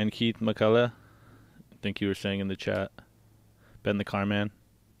and Keith Mculloughs? I think you were saying in the chat, Ben the Carman.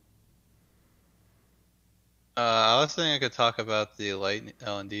 I was thinking I could talk about the light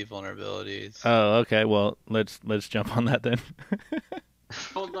L&D vulnerabilities. Oh, okay. Well, let's jump on that then.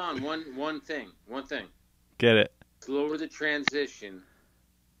 Hold on, one thing. Get it. Slower the transition,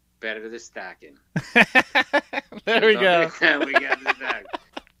 better the stacking. There we go. We got the stack.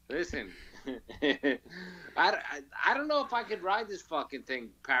 Listen, I don't know if I could ride this fucking thing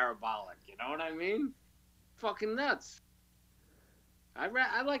parabolic. You know what I mean? Fucking nuts. I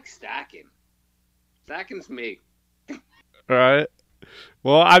like stacking. Stacking's me. All right.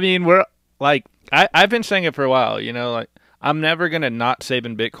 Well, I mean, we're I've been saying it for a while. I'm never gonna not save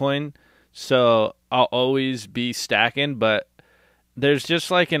in Bitcoin, so I'll always be stacking. But there's just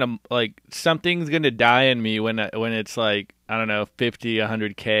something's gonna die in me when it's I don't know, 50,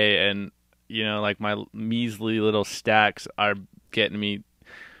 100K, and my measly little stacks are getting me,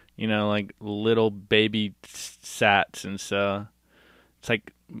 little baby sats, and so it's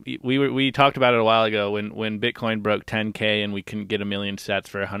we talked about it a while ago when Bitcoin broke 10K and we couldn't get 1 million sats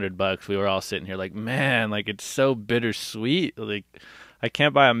for $100. We were all sitting here man, it's so bittersweet. I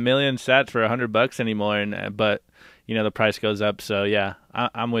can't buy 1 million sats for $100 anymore, but the price goes up. So yeah,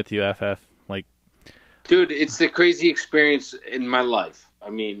 I'm with you, FF. Dude, it's the crazy experience in my life.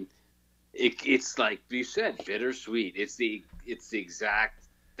 I mean, it's like you said, bittersweet. It's the exact.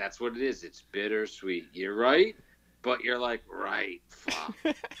 That's what it is. It's bittersweet. You're right. But you're right, fuck.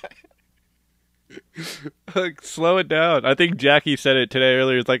 Slow it down. I think Jackie said it today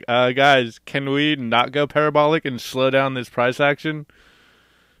earlier. It's guys, can we not go parabolic and slow down this price action?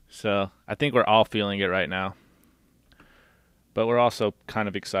 So I think we're all feeling it right now. But we're also kind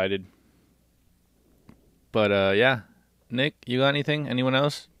of excited. But yeah. Nick, you got anything? Anyone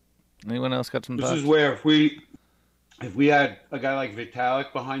else? Anyone else got some thoughts? This is where if we had a guy like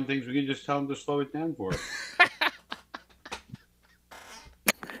Vitalik behind things, we can just tell him to slow it down for us.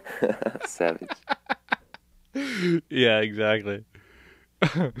 Savage. Yeah, exactly.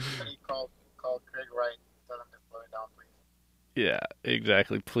 Call Craig Wright. Tell him to slow it down, please. Yeah,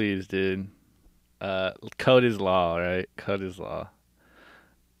 exactly. Please, dude. Code is law, right? Code is law.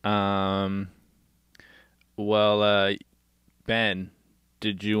 Well, Ben,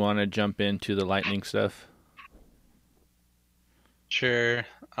 did you want to jump into the Lightning stuff? Sure.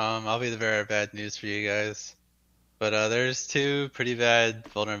 I'll be the bearer of bad news for you guys. But there's two pretty bad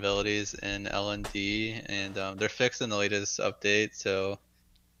vulnerabilities in LND, and they're fixed in the latest update. So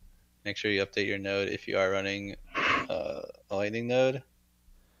make sure you update your node if you are running a Lightning node,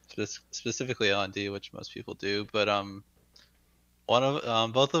 specifically LND, which most people do. But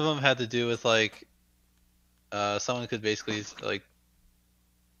both of them had to do with like someone could basically like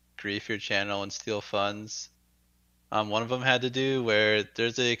grief your channel and steal funds. One of them had to do where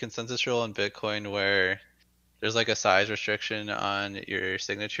there's a consensus rule in Bitcoin where there's like a size restriction on your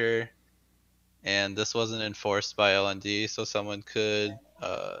signature, and this wasn't enforced by LND, so someone could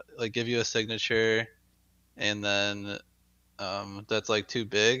like give you a signature and then that's like too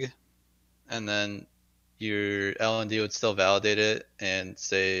big, and then your LND would still validate it and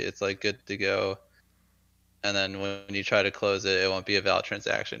say it's like good to go, and then when you try to close it, it won't be a valid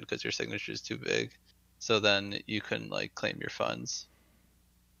transaction because your signature is too big. So then you couldn't like claim your funds,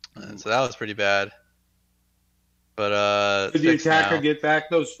 and so that was pretty bad. But did the attacker get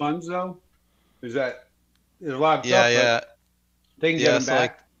back those funds though? Is that it's locked yeah, up? Yeah, they can get them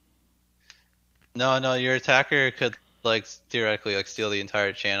back. Like, no, your attacker could like theoretically like steal the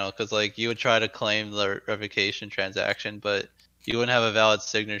entire channel because like you would try to claim the revocation transaction, but you wouldn't have a valid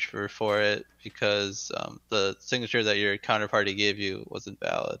signature for it because the signature that your counterparty gave you wasn't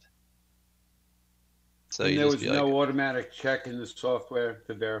valid. So and there was no automatic check in the software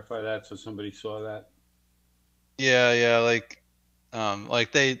to verify that, so somebody saw that. Yeah, like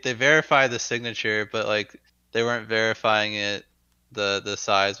they verify the signature, but like they weren't verifying it. The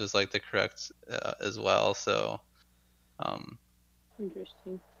size was like the correct as well. So,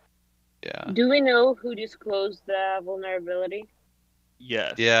 Interesting. Yeah. Do we know who disclosed the vulnerability?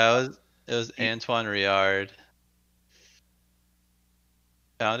 Yes. Yeah, it was Antoine Riard.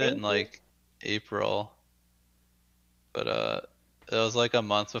 Found it in like April, but it was like a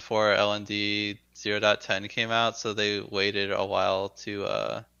month before LND 0.10 came out, so they waited a while to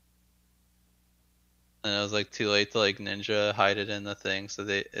and it was like too late to like ninja hide it in the thing, so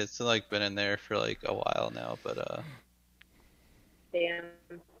it's like been in there for like a while now, but Damn.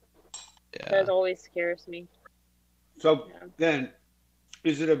 Yeah. That always scares me. So then,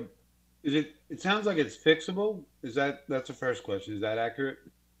 it sounds like it's fixable. That's the first question. Is that accurate?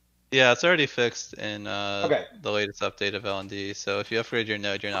 Yeah, it's already fixed in the latest update of LND, so if you upgrade your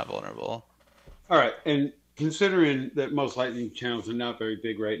node, you're not vulnerable. All right, and considering that most Lightning channels are not very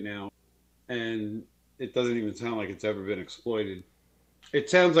big right now, and it doesn't even sound like it's ever been exploited, it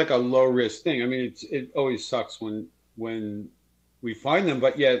sounds like a low risk thing. I mean, it always sucks when we find them,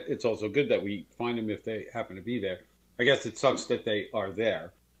 but yet it's also good that we find them if they happen to be there. I guess it sucks that they are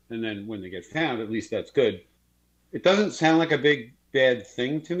there, and then when they get found, at least that's good. It doesn't sound like a big bad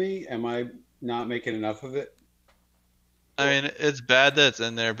thing to me. Am I not making enough of it? I mean, it's bad that it's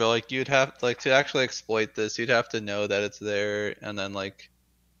in there, but like you'd have like to actually exploit this, you'd have to know that it's there, and then like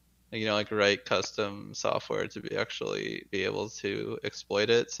like write custom software to be able to exploit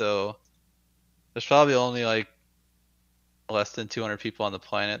it. So there's probably only like less than 200 people on the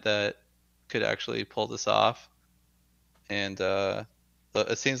planet that could actually pull this off, and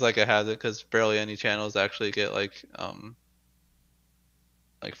it seems like it has it because barely any channels actually get like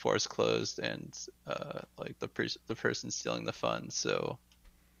force closed and like the person stealing the funds. So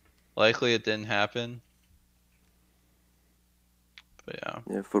likely it didn't happen. But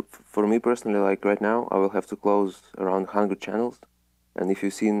yeah, for me personally, like right now, I will have to close around 100 channels, and if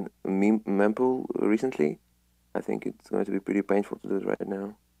you've seen Mempool recently, I think it's going to be pretty painful to do it right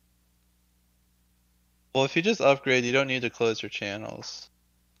now. Well, if you just upgrade, you don't need to close your channels.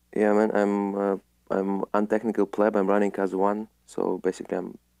 Yeah, man, I'm untechnical pleb. I'm running as one, so basically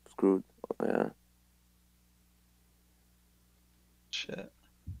I'm screwed. Yeah. Shit.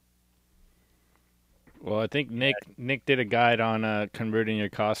 Well, I think Nick did a guide on converting your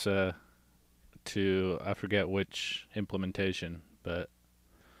Casa to, I forget which implementation, but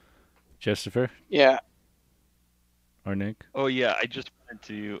Christopher? Yeah. Or Nick? Oh yeah, I just wanted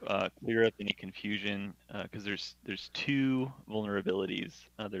to clear up any confusion because there's two vulnerabilities.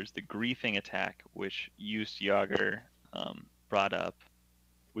 There's the griefing attack, which Use Yager brought up,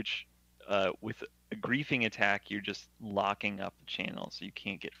 which with a griefing attack, you're just locking up the channel, so you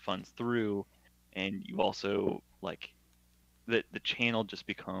can't get funds through, and you also like the channel just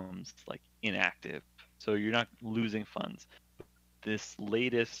becomes like inactive, so you're not losing funds. This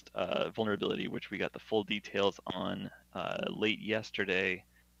latest vulnerability, which we got the full details on late yesterday,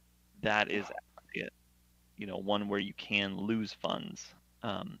 that is one where you can lose funds,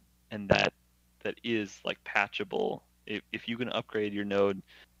 and that is like patchable If you can upgrade your node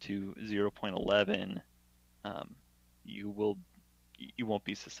to 0.11, you won't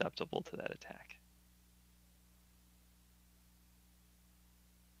be susceptible to that attack.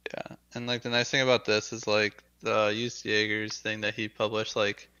 Yeah, and like the nice thing about this is like the used Jaeger's thing that he published,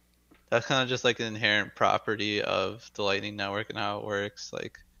 like that's kind of just like an inherent property of the Lightning Network and how it works.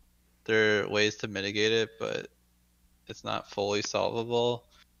 Like there are ways to mitigate it, but it's not fully solvable.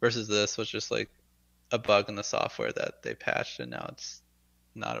 Versus this was just like a bug in the software that they patched, and now it's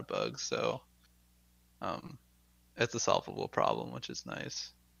not a bug. So it's a solvable problem, which is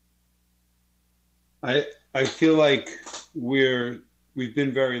nice. I feel like we've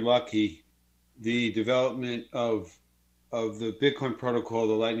been very lucky. The development of the Bitcoin protocol,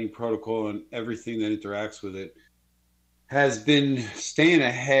 the Lightning protocol, and everything that interacts with it has been staying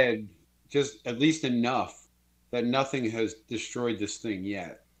ahead, just at least enough that nothing has destroyed this thing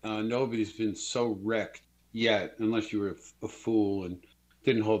yet. Nobody's been so wrecked yet, unless you were a fool and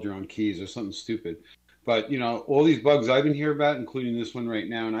didn't hold your own keys or something stupid. But, you know, all these bugs I've been hearing about, including this one right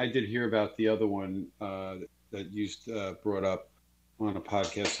now, and I did hear about the other one that you brought up on a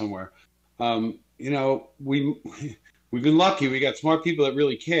podcast somewhere. You know, we've been lucky. We got smart people that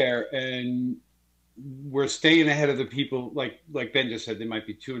really care, and we're staying ahead of the people. Like Ben just said, there might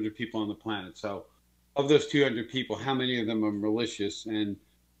be 200 people on the planet. So of those 200 people, how many of them are malicious, and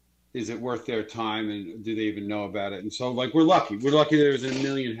is it worth their time, and do they even know about it? And so, like, we're lucky. We're lucky there's a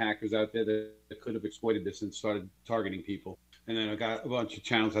million hackers out there that could have exploited this and started targeting people. And then I got a bunch of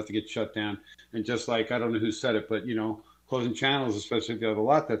channels have to get shut down. And just like, I don't know who said it, but, you know, closing channels, especially if you have a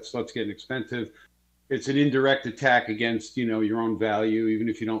lot, that starts getting expensive. It's an indirect attack against, you know, your own value. Even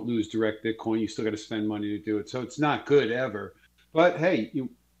if you don't lose direct Bitcoin, you still got to spend money to do it. So it's not good ever. But hey,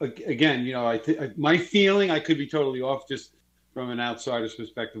 again, you know, my feeling, I could be totally off, just from an outsider's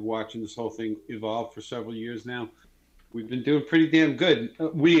perspective, watching this whole thing evolve for several years now. We've been doing pretty damn good.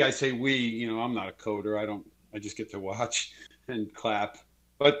 I say we, you know, I'm not a coder. I just get to watch and clap.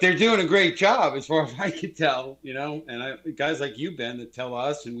 But they're doing a great job as far as I can tell, you know, and guys like you, Ben, that tell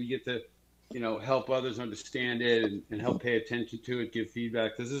us, and we get to, you know, help others understand it and help pay attention to it, give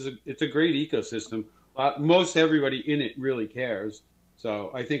feedback. It's a great ecosystem. Most everybody in it really cares.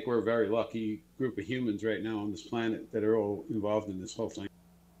 So I think we're a very lucky group of humans right now on this planet that are all involved in this whole thing.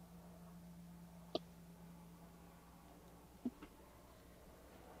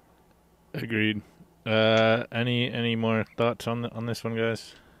 Agreed. Any more thoughts on this one,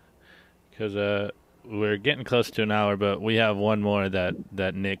 guys? Because we're getting close to an hour, but we have one more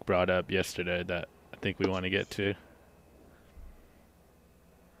that Nick brought up yesterday that I think we want to get to.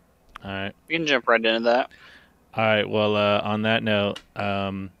 All right. We can jump right into that. All right. Well, on that note,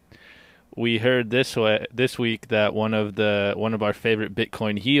 we heard this week that one of our favorite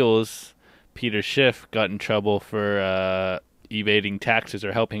Bitcoin heels, Peter Schiff, got in trouble for evading taxes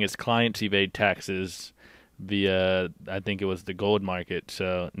or helping his clients evade taxes via, I think it was the gold market.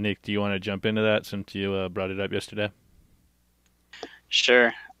 So, Nick, do you want to jump into that since you brought it up yesterday?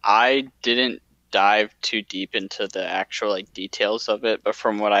 Sure. I didn't dive too deep into the actual details of it, but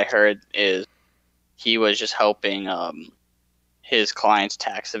from what I heard is he was just helping his clients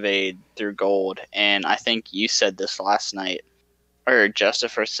tax evade through gold. And I think you said this last night, or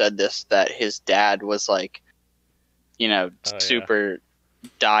Justifer said this, that his dad was like, you know, super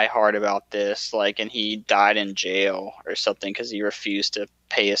die hard about this, and he died in jail or something because he refused to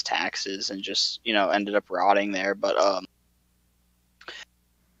pay his taxes and just, you know, ended up rotting there. But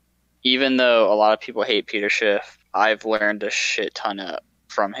even though a lot of people hate Peter Schiff, I've learned a shit ton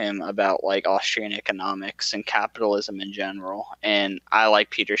from him about Austrian economics and capitalism in general. And I like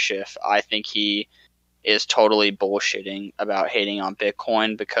Peter Schiff. I think he is totally bullshitting about hating on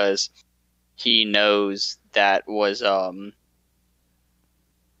Bitcoin because he knows that was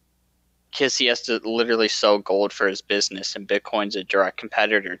because he has to literally sell gold for his business, and Bitcoin's a direct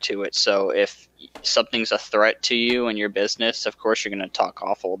competitor to it. So if something's a threat to you and your business, of course you're going to talk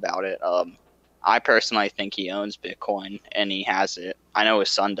awful about it. I personally think he owns Bitcoin and he has it. I know his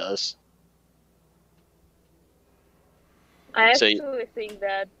son does. I actually think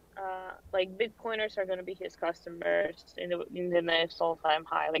that Bitcoiners are going to be his customers in the next all-time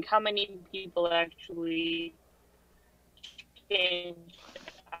high. Like, how many people actually change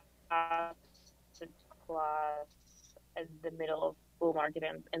asset class at the middle of bull market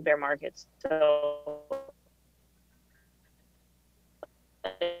and bear markets? So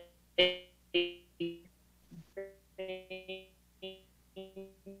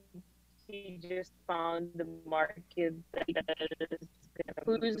he just found the market that is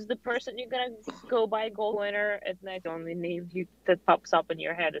who's the person you're gonna go buy gold winner at night. The only name that pops up in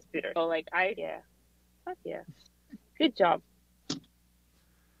your head is Peter. So fuck yeah. Good job.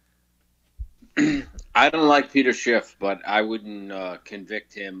 I don't like Peter Schiff, but I wouldn't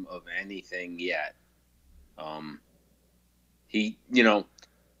convict him of anything yet. He,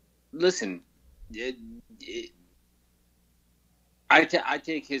 listen, I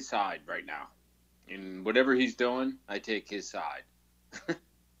take his side right now. In whatever he's doing, I take his side.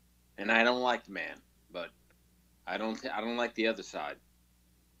 And I don't like the man, but I don't like the other side.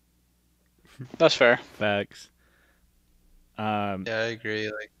 That's fair. Facts. Yeah, I agree.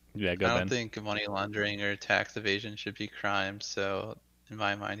 Like, yeah, go I don't Ben. think money laundering or tax evasion should be crimes. So, in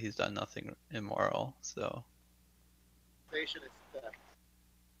my mind, he's done nothing immoral. So,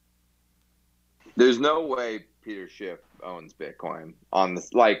 there's no way Peter Schiff owns Bitcoin on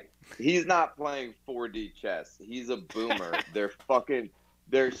this. Like, he's not playing 4D chess. He's a boomer. They're stupid.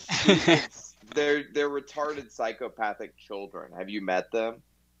 They're retarded psychopathic children. Have you met them?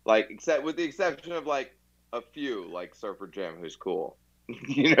 Like, with the exception of like a few, like Surfer Jim, who's cool.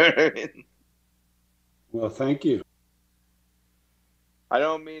 You know what I mean? Well, thank you. I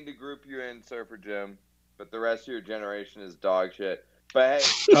don't mean to group you in, Surfer Jim, but the rest of your generation is dog shit. But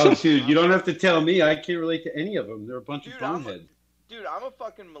hey, oh, dude, you don't have to tell me. I can't relate to any of them. They're a bunch of boneheads. Dude, I'm a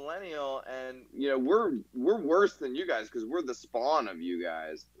fucking millennial, and we're worse than you guys because we're the spawn of you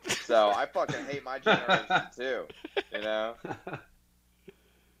guys. So I fucking hate my generation too.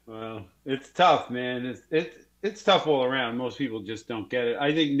 Well, it's tough, man. It's tough all around. Most people just don't get it.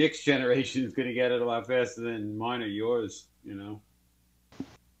 I think Nick's generation is going to get it a lot faster than mine or yours.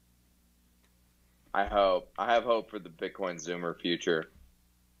 I hope. I have hope for the Bitcoin Zoomer future.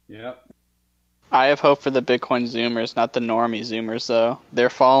 Yep. I have hope for the Bitcoin Zoomers, not the normie Zoomers, though. They're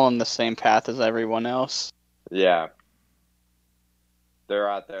following the same path as everyone else. Yeah. They're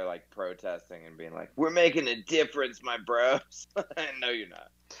out there, like, protesting and being like, we're making a difference, my bros. No, you're not.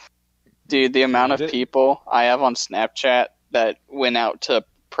 Dude, the amount of people I have on Snapchat that went out to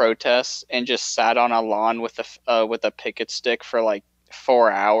protest and just sat on a lawn with a picket stick for, like, 4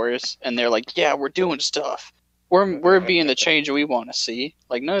 hours, and they're like, yeah, we're doing stuff. We're being the change we want to see.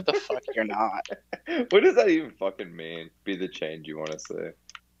 Like, no, the fuck you're not. What does that even fucking mean? Be the change you want to see.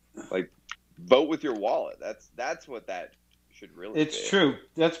 Like, vote with your wallet. That's what that should really be. It's true.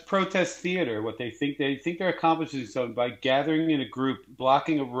 That's protest theater. What they think they're accomplishing something by gathering in a group,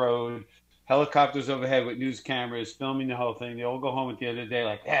 blocking a road, helicopters overhead with news cameras, filming the whole thing. They all go home at the end of the day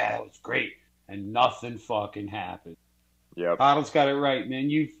like, yeah, that was great, and nothing fucking happened. Yeah, Hoddle's got it right, man.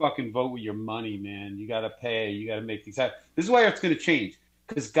 You fucking vote with your money, man. You got to pay. You got to make things happen. This is why it's going to change,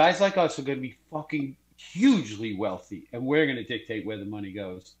 because guys like us are going to be fucking hugely wealthy, and we're going to dictate where the money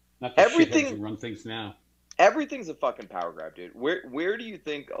goes. Not the shitheads who run things now. Everything's a fucking power grab, dude. Where do you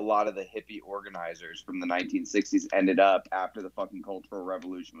think a lot of the hippie organizers from the 1960s ended up after the fucking Cultural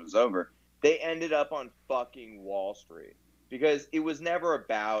Revolution was over? They ended up on fucking Wall Street, because it was never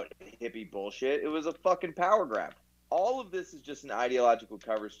about hippie bullshit. It was a fucking power grab. All of this is just an ideological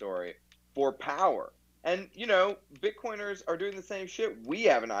cover story for power. And, Bitcoiners are doing the same shit. We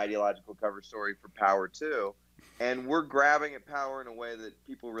have an ideological cover story for power, too. And we're grabbing at power in a way that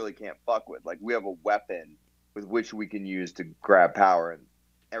people really can't fuck with. Like, we have a weapon with which we can use to grab power. And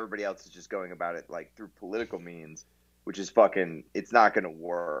everybody else is just going about it, like, through political means, which is fucking, it's not going to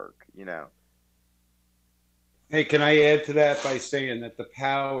work, Hey, can I add to that by saying that the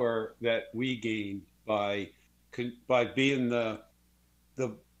power that we gain by being the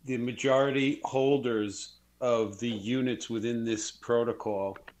majority holders of the units within this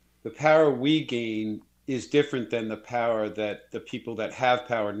protocol, the power we gain is different than the power that the people that have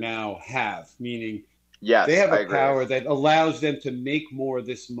power now have, meaning they have a power that allows them to make more of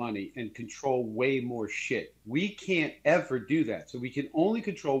this money and control way more shit. We can't ever do that. So we can only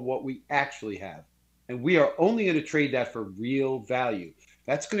control what we actually have. And we are only going to trade that for real value.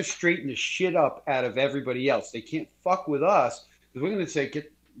 That's going to straighten the shit up out of everybody else. They can't fuck with us because we're going to say,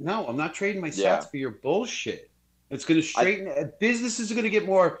 no, I'm not trading my sats for your bullshit. It's going to straighten. Businesses are going to get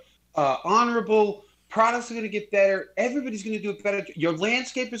more honorable. Products are going to get better. Everybody's going to do it better. Your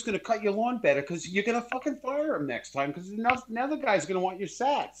landscaper is going to cut your lawn better because you're going to fucking fire him next time because another guy's going to want your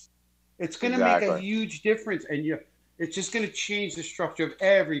sats. It's going to make a huge difference, and it's just going to change the structure of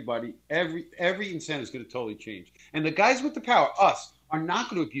everybody. Every incentive is going to totally change. And the guys with the power, us, are not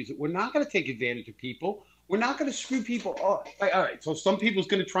going to abuse it. We're not going to take advantage of people. We're not going to screw people up. All right, so some people's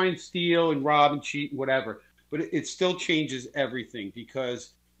going to try and steal and rob and cheat and whatever, but it still changes everything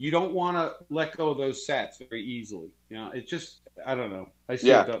because you don't want to let go of those sats very easily. It just, I don't know. I see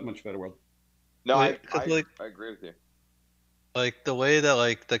a much better world. No, I agree with you. Like, the way that,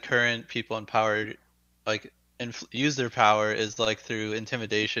 like, the current people in power, like, use their power is like through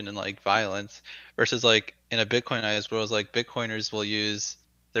intimidation and like violence, versus like in a Bitcoinized world, like Bitcoiners will use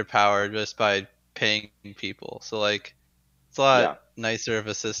their power just by paying people. So like it's a lot nicer of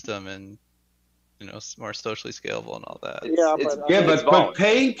a system, and more socially scalable and all that. But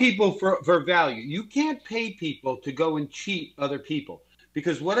paying people for value, you can't pay people to go and cheat other people,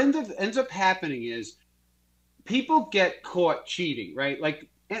 because what ends up happening is people get caught cheating, right? Like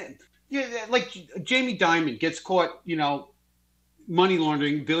Jamie Dimon gets caught, money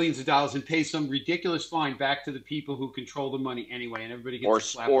laundering billions of dollars and pays some ridiculous fine back to the people who control the money anyway, and everybody gets a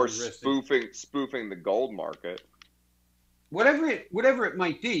slap on the wrist. spoofing the gold market. Whatever it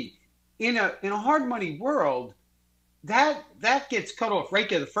might be, in a hard money world, that gets cut off right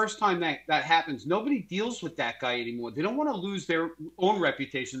there. The first time that happens, nobody deals with that guy anymore. They don't want to lose their own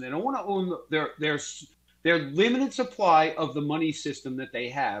reputation. They don't want to own their limited supply of the money system that they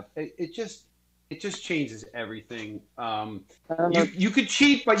have. It just changes everything. You could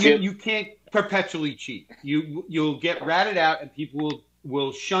cheat, but you can't perpetually cheat. You'll get ratted out, and people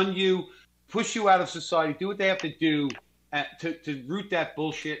will shun you, push you out of society, do what they have to do to root that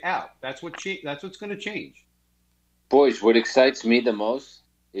bullshit out. That's what's going to change. Boys, what excites me the most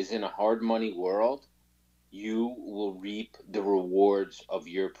is in a hard money world, you will reap the rewards of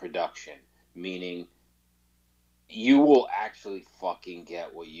your production, meaning you will actually fucking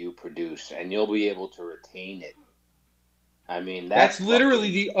get what you produce, and you'll be able to retain it. I mean, that's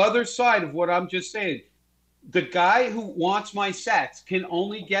literally the other side of what I'm just saying. The guy who wants my sats can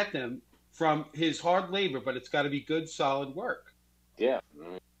only get them from his hard labor, but it's got to be good, solid work. Yeah.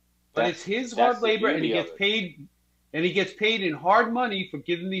 But it's his hard labor, and he gets paid. And he gets paid in hard money for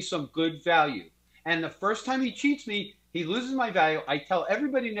giving me some good value. And the first time he cheats me, he loses my value. I tell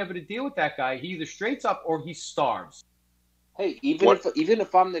everybody never to deal with that guy. He either straights up or he starves. Hey, even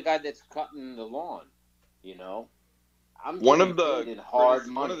if I'm the guy that's cutting the lawn, I'm one of the in hard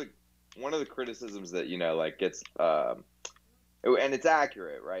money. One of the criticisms that gets and it's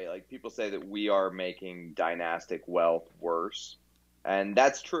accurate, right? Like, people say that we are making dynastic wealth worse. And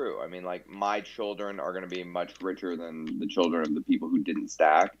that's true. I mean, like, my children are going to be much richer than the children of the people who didn't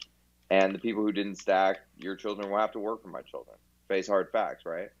stack. And the people who didn't stack, your children will have to work for my children. Face hard facts,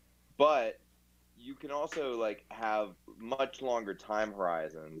 right? But you can also, like, have much longer time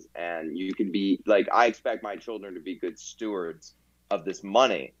horizons. And you can be, like, I expect my children to be good stewards of this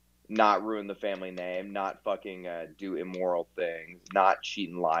money. Not ruin the family name, not fucking do immoral things, not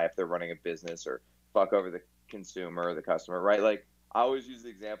cheat and lie if they're running a business, or fuck over the consumer or the customer, right? Like, I always use the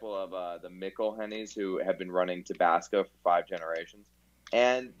example of the Mculloughs, who have been running Tabasco for 5 generations.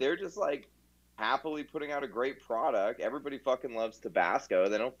 And they're just, like, happily putting out a great product. Everybody fucking loves Tabasco.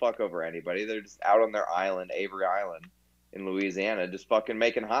 They don't fuck over anybody. They're just out on their island, Avery Island in Louisiana, just fucking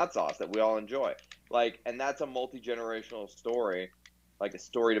making hot sauce that we all enjoy. Like, and that's a multi-generational story, like a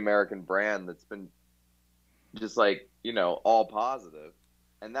storied American brand that's been just, like, all positive.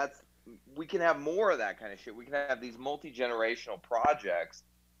 And we can have more of that kind of shit. We can have these multi-generational projects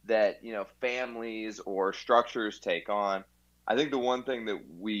that, families or structures take on. I think the one thing that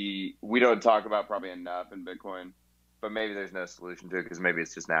we don't talk about probably enough in Bitcoin, but maybe there's no solution to it because maybe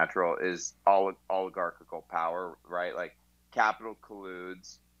it's just natural, is oligarchical power, right? Like, capital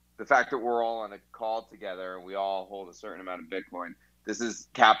colludes. The fact that we're all on a call together and we all hold a certain amount of Bitcoin, this is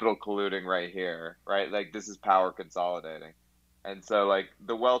capital colluding right here, right? Like, this is power consolidating. And so, like,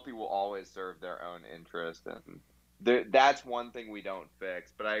 the wealthy will always serve their own interest, and that's one thing we don't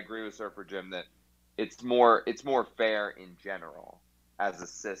fix. But I agree with Surfer Jim that it's more fair in general as a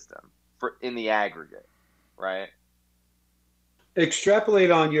system in the aggregate, right?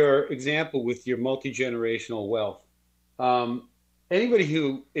 Extrapolate on your example with your multi-generational wealth. Anybody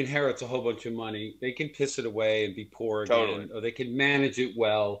who inherits a whole bunch of money, they can piss it away and be poor again, or they can manage it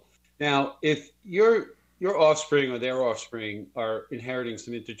well. Now, if your offspring or their offspring are inheriting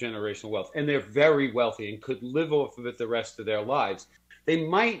some intergenerational wealth, and they're very wealthy and could live off of it the rest of their lives, they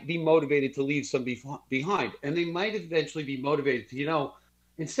might be motivated to leave some behind. And they might eventually be motivated to,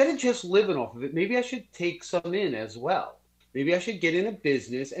 instead of just living off of it, maybe I should take some in as well. Maybe I should get in a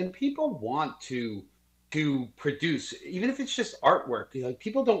business. And people want to produce, even if it's just artwork. Like,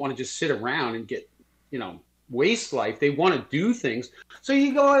 people don't want to just sit around and get, waste life. They want to do things. So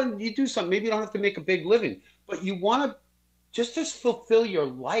you go and you do something. Maybe you don't have to make a big living, but you want to just fulfill your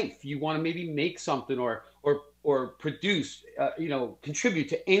life. You want to maybe make something or produce, contribute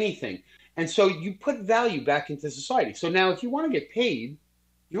to anything. And so you put value back into society. So now if you want to get paid,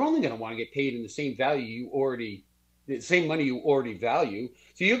 you're only going to want to get paid in the same the same money you already value.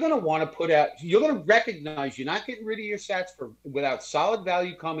 So you're going to want to put out, you're going to recognize you're not getting rid of your sats without solid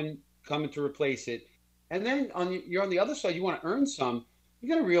value coming to replace it. And then you're on the other side, you want to earn some, you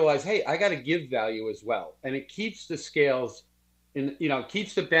got to realize, hey, I got to give value as well. And it keeps the scales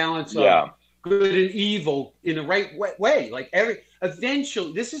keeps the balance of good and evil in the right way. Like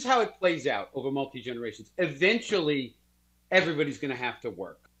eventually, this is how it plays out over multi-generations. Eventually, everybody's going to have to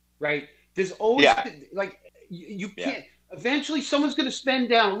work, right? There's always you can't. Eventually, someone's going to spend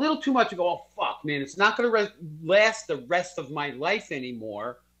down a little too much and go, oh, fuck, man, it's not going to last the rest of my life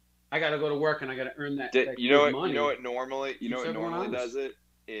anymore. I got to go to work and I got to earn that money. You know what normally does it?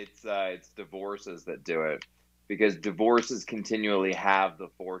 It's divorces that do it, because divorces continually have the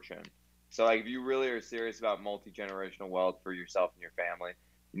fortune. So like if you really are serious about multi-generational wealth for yourself and your family,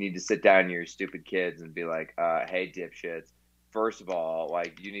 you need to sit down with your stupid kids and be like, hey, dipshits. First of all,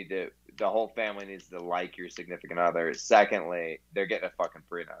 like the whole family needs to like your significant other. Secondly, they're getting a fucking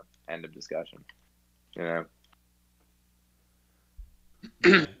prenup. End of discussion. You know?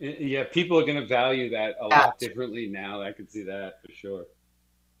 Yeah, people are going to value that a lot differently now. I can see that for sure.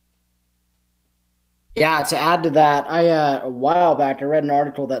 Yeah, to add to that, a while back I read an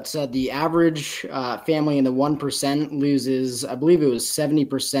article that said the average family in the 1% loses, I believe it was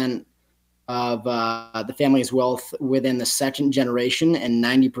 70% of the family's wealth within the second generation and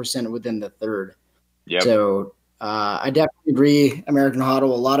 90% within the third. Yep. So I definitely agree, American HODL, a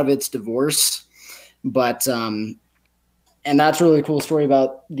lot of it's divorce, but and that's a really cool story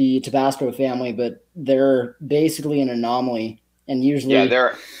about the Tabasco family, but they're basically an anomaly, and usually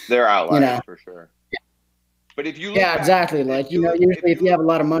they're outliers for sure. But if you look exactly. Like usually if you have a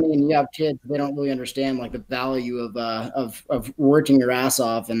lot of money and you have kids, they don't really understand like the value of working your ass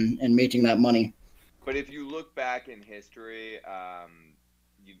off and making that money. But if you look back in history,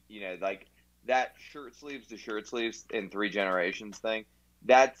 you know, like that shirt sleeves to shirt sleeves in 3 generations thing,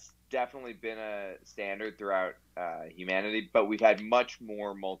 that's definitely been a standard throughout humanity. But we've had much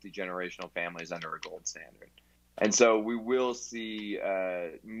more multi-generational families under a gold standard, and so we will see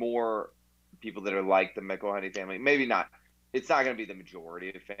more people that are like the Mculloughs family. Maybe not. It's not going to be the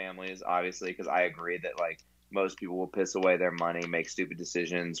majority of families, obviously, because I agree that like most people will piss away their money, make stupid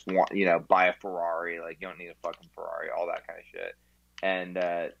decisions, buy a Ferrari. Like you don't need a fucking Ferrari, all that kind of shit.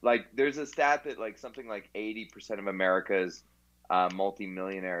 And like there's a stat that like something like 80% of America's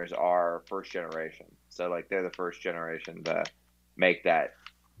multi-millionaires are first generation. So like they're the first generation to make that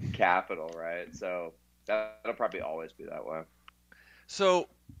capital, right? So that'll probably always be that way. So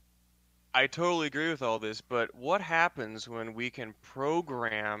I totally agree with all this, but what happens when we can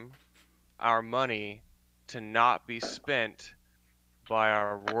program our money to not be spent by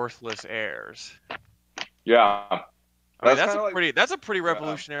our worthless heirs? Yeah. I mean, that's a pretty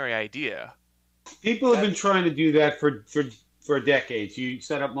revolutionary idea. People have been trying to do that for decades. You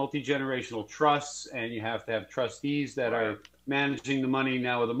set up multi-generational trusts, and you have to have trustees that are managing the money.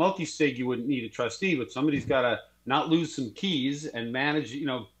 Now, with a multi-sig, you wouldn't need a trustee, but somebody's got to not lose some keys and manage,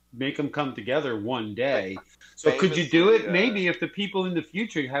 make them come together one day. So could you do it? Maybe if the people in the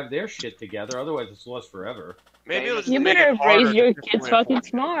future have their shit together. Otherwise, it's lost forever. Maybe you better raise your kids fucking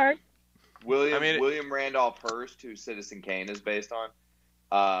smart. William Randolph Hearst, who Citizen Kane is based on,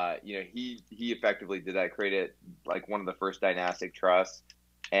 he effectively did that, created like one of the first dynastic trusts,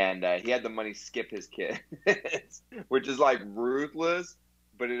 and he had the money skip his kids, which is like ruthless.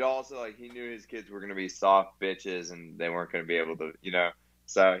 But it also like he knew his kids were going to be soft bitches and they weren't going to be able to,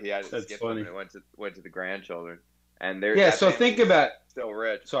 So he had to skip them, and it went to the grandchildren, and they're So think about still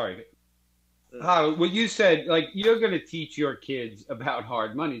rich. Sorry, what you said, like you're going to teach your kids about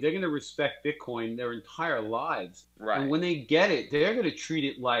hard money. They're going to respect Bitcoin their entire lives, right? And when they get it, they're going to treat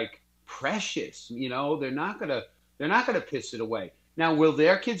it like precious. They're not going to piss it away. Now, will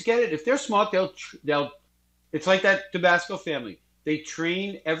their kids get it? If they're smart, they'll. It's like that Tabasco family. They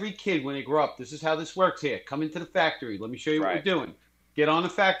train every kid when they grow up. This is how this works here. Come into the factory. Let me show you what we're doing. Get on the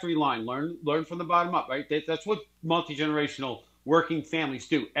factory line. Learn from the bottom up, right? That's what multi-generational working families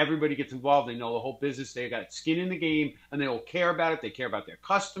do. Everybody gets involved. They know the whole business. They got skin in the game, and they will care about it. They care about their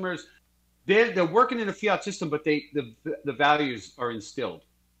customers. They're working in a fiat system, but the values are instilled.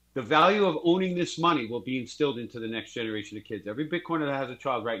 The value of owning this money will be instilled into the next generation of kids. Every Bitcoiner that has a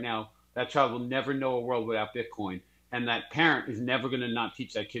child right now, that child will never know a world without Bitcoin. And that parent is never going to not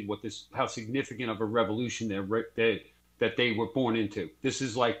teach that kid how significant of a revolution that they were born into. This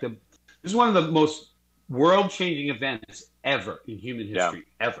is one of the most world-changing events ever in human history,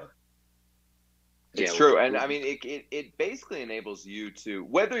 ever. It's true, and I mean, it basically enables you to,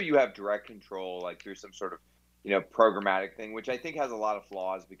 whether you have direct control, like through some sort of, programmatic thing, which I think has a lot of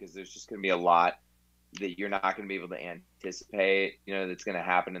flaws because there's just going to be a lot that you're not going to be able to anticipate, that's going to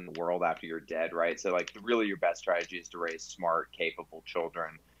happen in the world after you're dead, right? So, like, really your best strategy is to raise smart, capable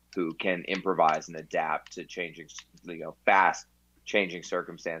children who can improvise and adapt to changing, fast changing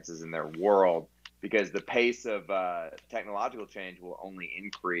circumstances in their world, because the pace of technological change will only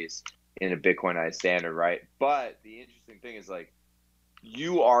increase in a Bitcoinized standard, right? But the interesting thing is, like,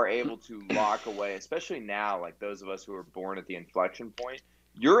 you are able to lock away, especially now, like those of us who are born at the inflection point,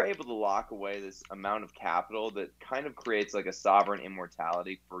 you're able to lock away this amount of capital that kind of creates like a sovereign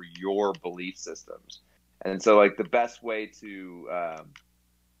immortality for your belief systems. And so, like, the best way to,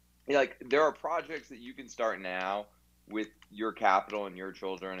 like, there are projects that you can start now with your capital and your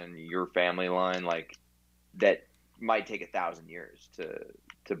children and your family line, like, that might take 1,000 years to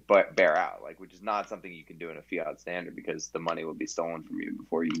bear out, like, which is not something you can do in a fiat standard because the money will be stolen from you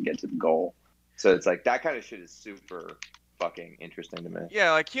before you can get to the goal. So it's like that kind of shit is super fucking interesting to me.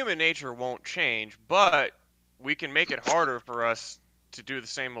 Yeah, like, human nature won't change, but we can make it harder for us to do the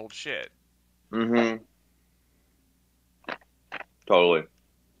same old shit. Mm-hmm. Totally.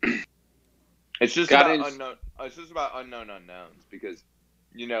 It's just about unknown. It's just about unknown unknowns, because,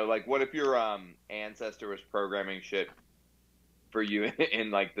 like, what if your ancestor was programming shit for you in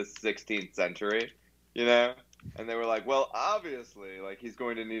like the 16th century, and they were like, well, obviously, like, he's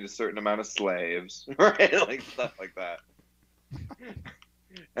going to need a certain amount of slaves, right? Like, stuff like that.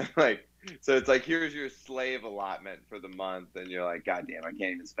 And, like, so it's like, here's your slave allotment for the month, and you're like, God damn, I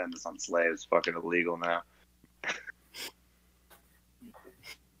can't even spend this on slaves. It's fucking illegal now.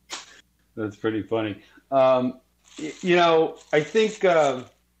 That's pretty funny. I think I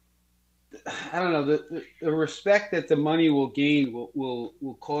don't know, the respect that the money will gain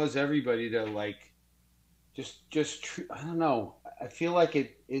will cause everybody to, like, I don't know. I feel like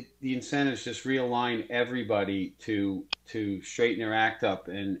the incentives just realign everybody to straighten their act up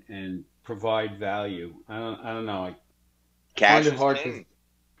and provide value. I don't know. Cash is king.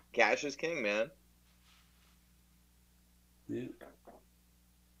 Cash is king, man. Yeah.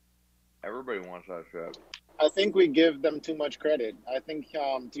 Everybody wants that shit. I think we give them too much credit. I think,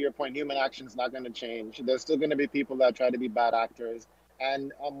 to your point, human action is not going to change. There's still going to be people that try to be bad actors.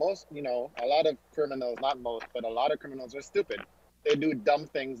 And most, a lot of criminals, not most, but a lot of criminals are stupid. They do dumb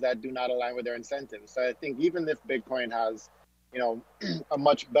things that do not align with their incentives. So I think even if Bitcoin has, a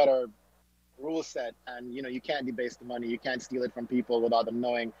much better rule set, and, you can't debase the money, you can't steal it from people without them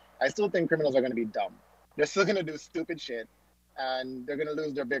knowing, I still think criminals are going to be dumb. They're still going to do stupid shit, and they're going to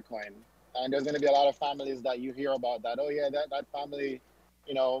lose their Bitcoin. And there's going to be a lot of families that you hear about that, oh yeah, that family,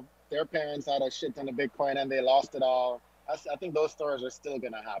 their parents had a shit ton of Bitcoin and they lost it all. I think those stories are still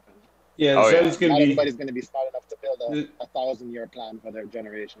going to happen. Yeah, not everybody's going to be smart enough to build a 1,000-year plan for their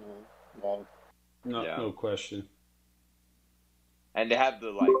generation. No question. And to have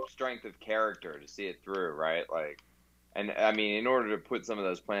the, like, strength of character to see it through, right? Like, and I mean, in order to put some of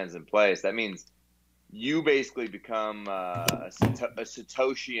those plans in place, that means you basically become a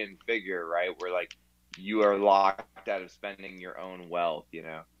Satoshian figure, right? Where, like, you are locked out of spending your own wealth,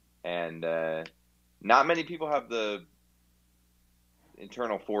 and not many people have the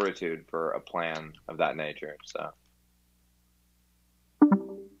internal fortitude for a plan of that nature. So,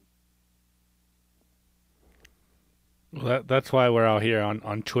 well, that's why we're out here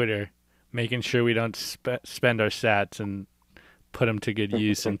on Twitter, making sure we don't spend our sats and put them to good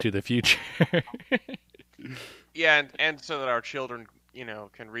use into the future. Yeah, and so that our children,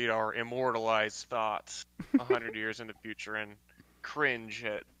 can read our immortalized thoughts 100 years in the future and cringe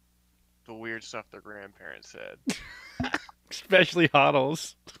at the weird stuff their grandparents said. Especially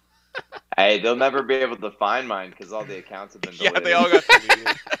Hodls. Hey, they'll never be able to find mine because all the accounts have been deleted. Yeah, they all got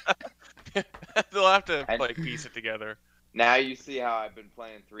deleted. They'll have to, like, piece it together. Now you see how I've been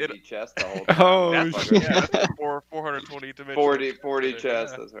playing 3D chess the whole time. That's 420 dimensions. 40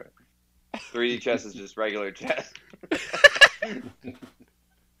 chess, that's right. 3D chess is just regular chess.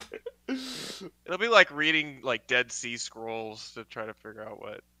 It'll be like reading, like, Dead Sea Scrolls to try to figure out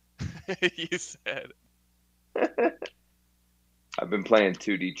what you said. I've been playing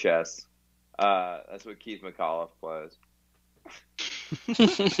 2D chess. That's what Keith Mculloughs plays.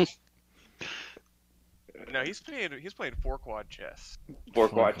 No, he's playing 4-quad chess.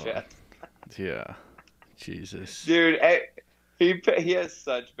 4-quad chess. Yeah. Jesus. Dude, he has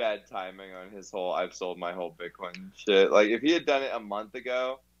such bad timing on his whole I've sold my whole Bitcoin shit. Like, if he had done it a month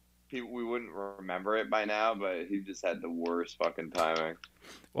ago, we wouldn't remember it by now, but he just had the worst fucking timing.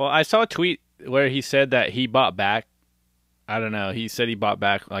 Well, I saw a tweet where he said that he bought back. I don't know. He said he bought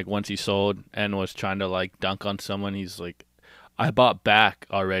back, like, once he sold and was trying to, like, dunk on someone. He's like, I bought back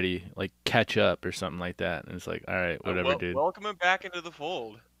already, like, catch up or something like that. And it's like, all right, whatever, dude. Welcome him back into the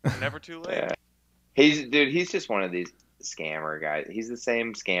fold. Never too late. Yeah. He's just one of these scammer guys. He's the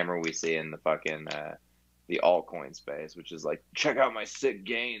same scammer we see in the fucking, the altcoin space, which is like, check out my sick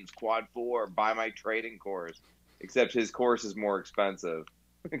gains, quad 4, buy my trading course. Except his course is more expensive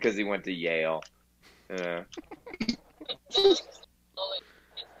because he went to Yale. Yeah.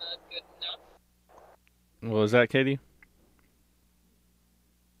 What was that, Katie?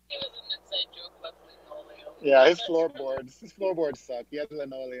 Yeah, his floorboards suck. He has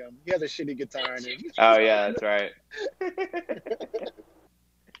linoleum. He has a shitty guitar in it. Oh yeah, that's right.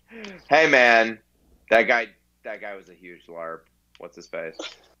 Hey man, that guy was a huge LARP. What's his face?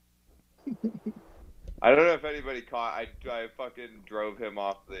 I don't know if anybody caught. I fucking drove him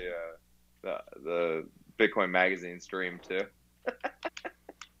off the Bitcoin magazine stream too.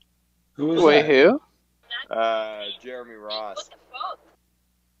 Who was Wait, that? Who? Jeremy Ross.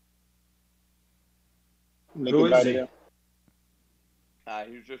 Who is he? He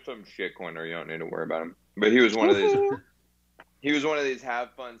was just some shitcoiner. You don't need to worry about him. But he was one of these. He was one of these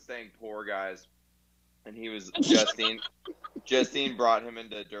have fun staying poor guys, and he was Justine. Justine brought him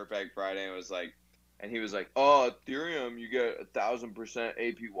into Dirtbag Friday and was like, he was like, "Oh, Ethereum, you get 1,000%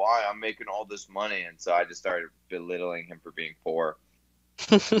 APY. I'm making all this money," and so I just started belittling him for being poor.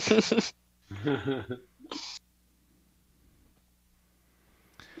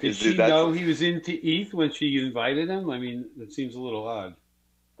 Did she know he was into ETH when she invited him? I mean, that seems a little odd.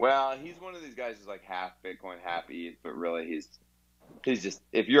 Well, he's one of these guys who's like half Bitcoin, half ETH, but really he's just,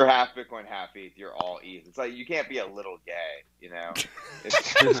 if you're half Bitcoin, half ETH, you're all ETH. It's like you can't be a little gay, you know?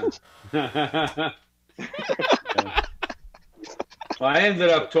 Well, I ended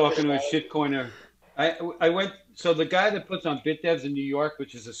up talking to a shitcoiner. I went, so the guy that puts on BitDevs in New York,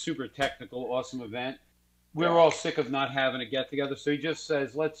 which is a super technical, awesome event, we were all sick of not having a get together, so he just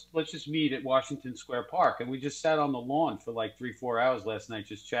says, let's just meet at Washington Square Park, and we just sat on the lawn for like 3-4 hours last night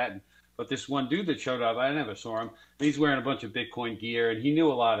just chatting. But this one dude that showed up, I never saw him. He's wearing a bunch of Bitcoin gear, and he knew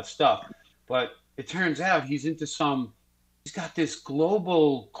a lot of stuff. But it turns out he's into he's got this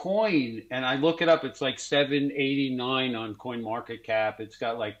global coin, and I look it up. It's like 789 on CoinMarketCap. It's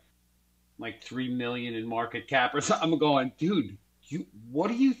got like 3 million in market cap or something. I'm going, dude, what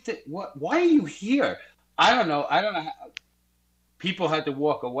do you think? Why are you here? I don't know. How people had to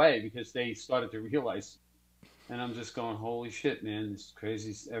walk away because they started to realize. And I'm just going, holy shit, man, this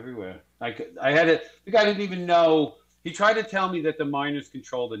crazy's everywhere. The guy didn't even know. He tried to tell me that the miners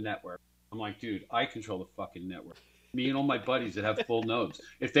control the network. I'm like, dude, I control the fucking network. Me and all my buddies that have full nodes.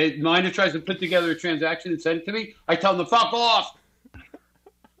 If the miner tries to put together a transaction and send it to me, I tell them to fuck off.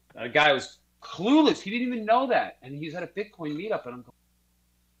 The guy was clueless. He didn't even know that. And he's at a Bitcoin meetup, and I'm going.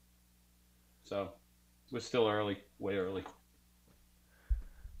 So, we're still early, way early.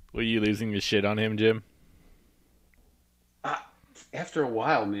 Were you losing your shit on him, Jim? After a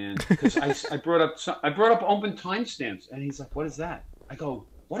while, man, because I brought up open timestamps, and he's like, "What is that?" I go,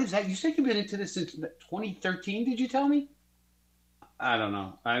 "What is that? You said you've been into this since 2013? Did you tell me?" I don't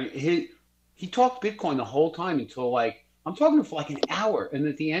know. He talked Bitcoin the whole time until I'm talking for like an hour, and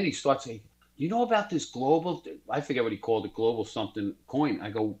at the end he starts saying, "You know about this global? I forget what he called it, global something coin."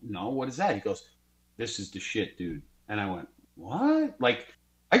 I go, "No, what is that?" He goes, "This is the shit, dude." And I went, "What?" Like,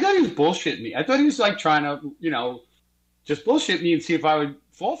 I thought he was bullshitting me. I thought he was like trying to, just bullshit me and see if I would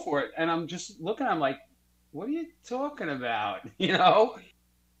fall for it. And I'm just looking, I'm like, what are you talking about?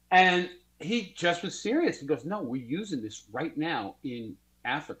 And he just was serious. He goes, "No, we're using this right now in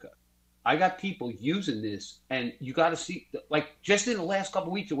Africa. I got people using this, and you got to see, like, just in the last couple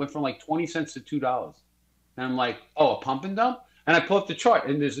of weeks, it went from like 20 cents to $2. And I'm like, oh, a pump and dump? And I pull up the chart,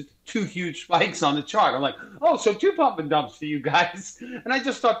 and there's 2 huge spikes on the chart. I'm like, oh, so 2 pump and dumps for you guys. And I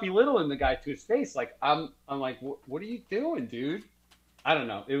just start belittling the guy to his face. Like, I'm like, what are you doing, dude? I don't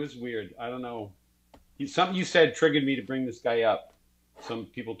know. It was weird. I don't know. Something you said triggered me to bring this guy up. Some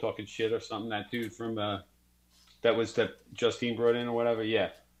people talking shit or something. That dude from that Justine brought in or whatever. Yeah.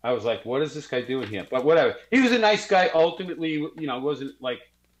 I was like, what is this guy doing here? But whatever. He was a nice guy. Ultimately, wasn't like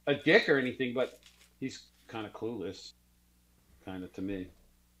a dick or anything, but he's kind of clueless. Kind of to me.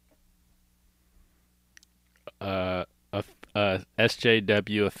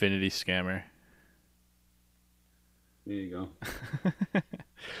 SJW affinity scammer. There you go.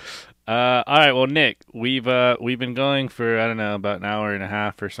 All right. Well, Nick, we've been going for, I don't know, about an hour and a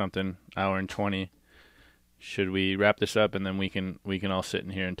half or something, hour and 20. Should we wrap this up and then we can all sit in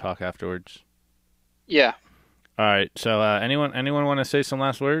here and talk afterwards? Yeah. All right. So, anyone want to say some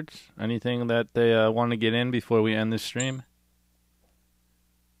last words? Anything that they want to get in before we end this stream?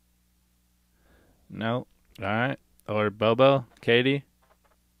 No. All right. Or Bobo, Katie.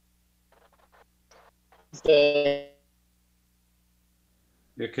 Your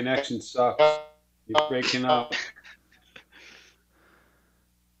connection sucks. You're breaking up.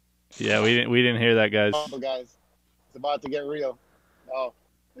 Yeah, we didn't hear that, guys. Oh, guys, it's about to get real. Oh,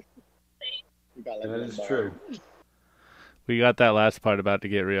 we got that is true. We got that last part about to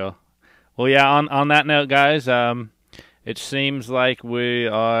get real. Well, yeah. On that note, guys, it seems like we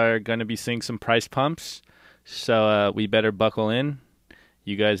are going to be seeing some price pumps, so we better buckle in.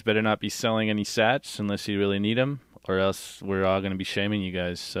 You guys better not be selling any sats unless you really need them, or else we're all going to be shaming you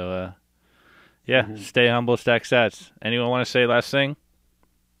guys. So, yeah, stay humble, stack sats. Anyone want to say last thing?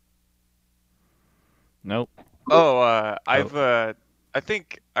 Nope. I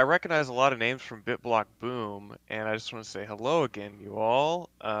think I recognize a lot of names from BitBlock Boom, and I just want to say hello again, you all.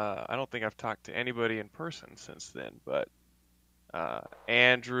 I don't think I've talked to anybody in person since then, but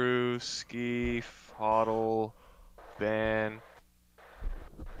Andrew, Skeef, Hoddle, Ben.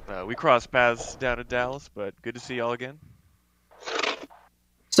 We crossed paths down in Dallas, but good to see y'all again.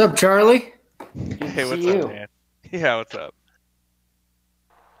 What's up, Charlie? Hey, what's up, man? Yeah, what's up?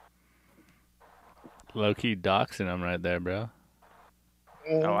 Low-key doxing them right there, bro.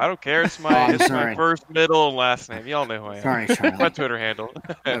 Oh, I don't care. It's my my first, middle, and last name. Y'all know who I am. Sorry, Charlie. My Twitter handle.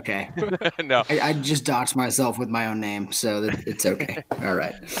 Okay. No. I just doxed myself with my own name, so it's okay. All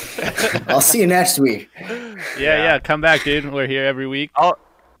right. I'll see you next week. Yeah. Come back, dude. We're here every week.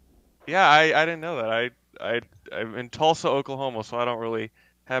 Yeah, I didn't know that. I'm in Tulsa, Oklahoma, so I don't really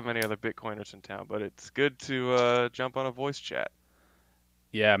have many other Bitcoiners in town, but it's good to jump on a voice chat.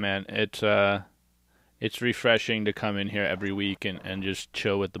 Yeah, man. It's refreshing to come in here every week and just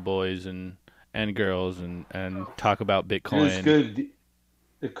chill with the boys and girls and talk about Bitcoin. It's good.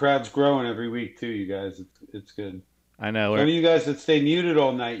 The crowd's growing every week too, you guys. It's good. I know. Some of you guys that stay muted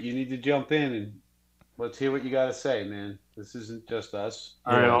all night, you need to jump in and let's hear what you got to say, man. This isn't just us.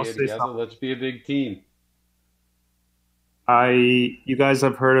 All right, I'll here say together. something. Let's be a big team. You guys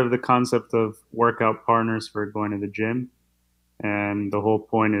have heard of the concept of workout partners for going to the gym. And the whole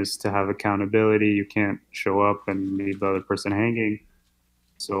point is to have accountability. You can't show up and leave the other person hanging.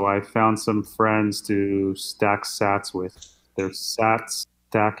 So I found some friends to stack sats with. They're sats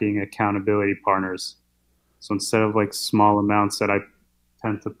stacking accountability partners. So instead of like small amounts that I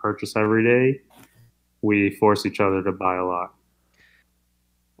tend to purchase every day, we force each other to buy a lot.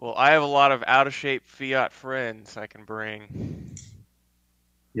 Well, I have a lot of out-of-shape fiat friends I can bring.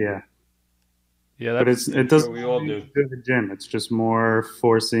 Yeah. Yeah, but it doesn't we all do. To the gym. It's just more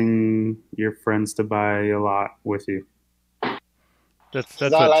forcing your friends to buy a lot with you. That's is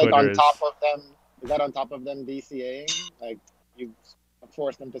that what like Twitter on is. top of them? Is that on top of them DCAing? Like you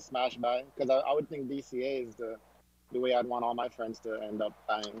force them to smash buy? Because I would think DCA is the way I'd want all my friends to end up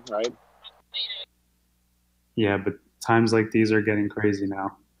buying, right? Yeah, but times like these are getting crazy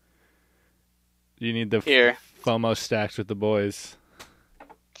now. You need the FOMO stacks with the boys.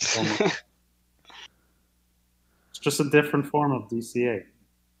 It's just a different form of DCA.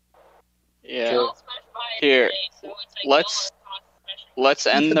 Yeah. Here, let's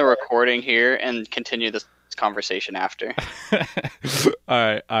end the recording here and continue this conversation after.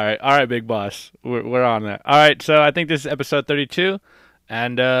 All right, big boss. We're on that. All right, so I think this is episode 32,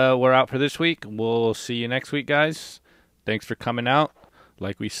 and we're out for this week. We'll see you next week, guys. Thanks for coming out.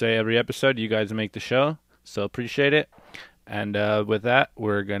 Like we say every episode, you guys make the show, so appreciate it. And with that,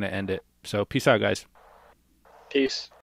 we're gonna end it. So peace out, guys. Peace.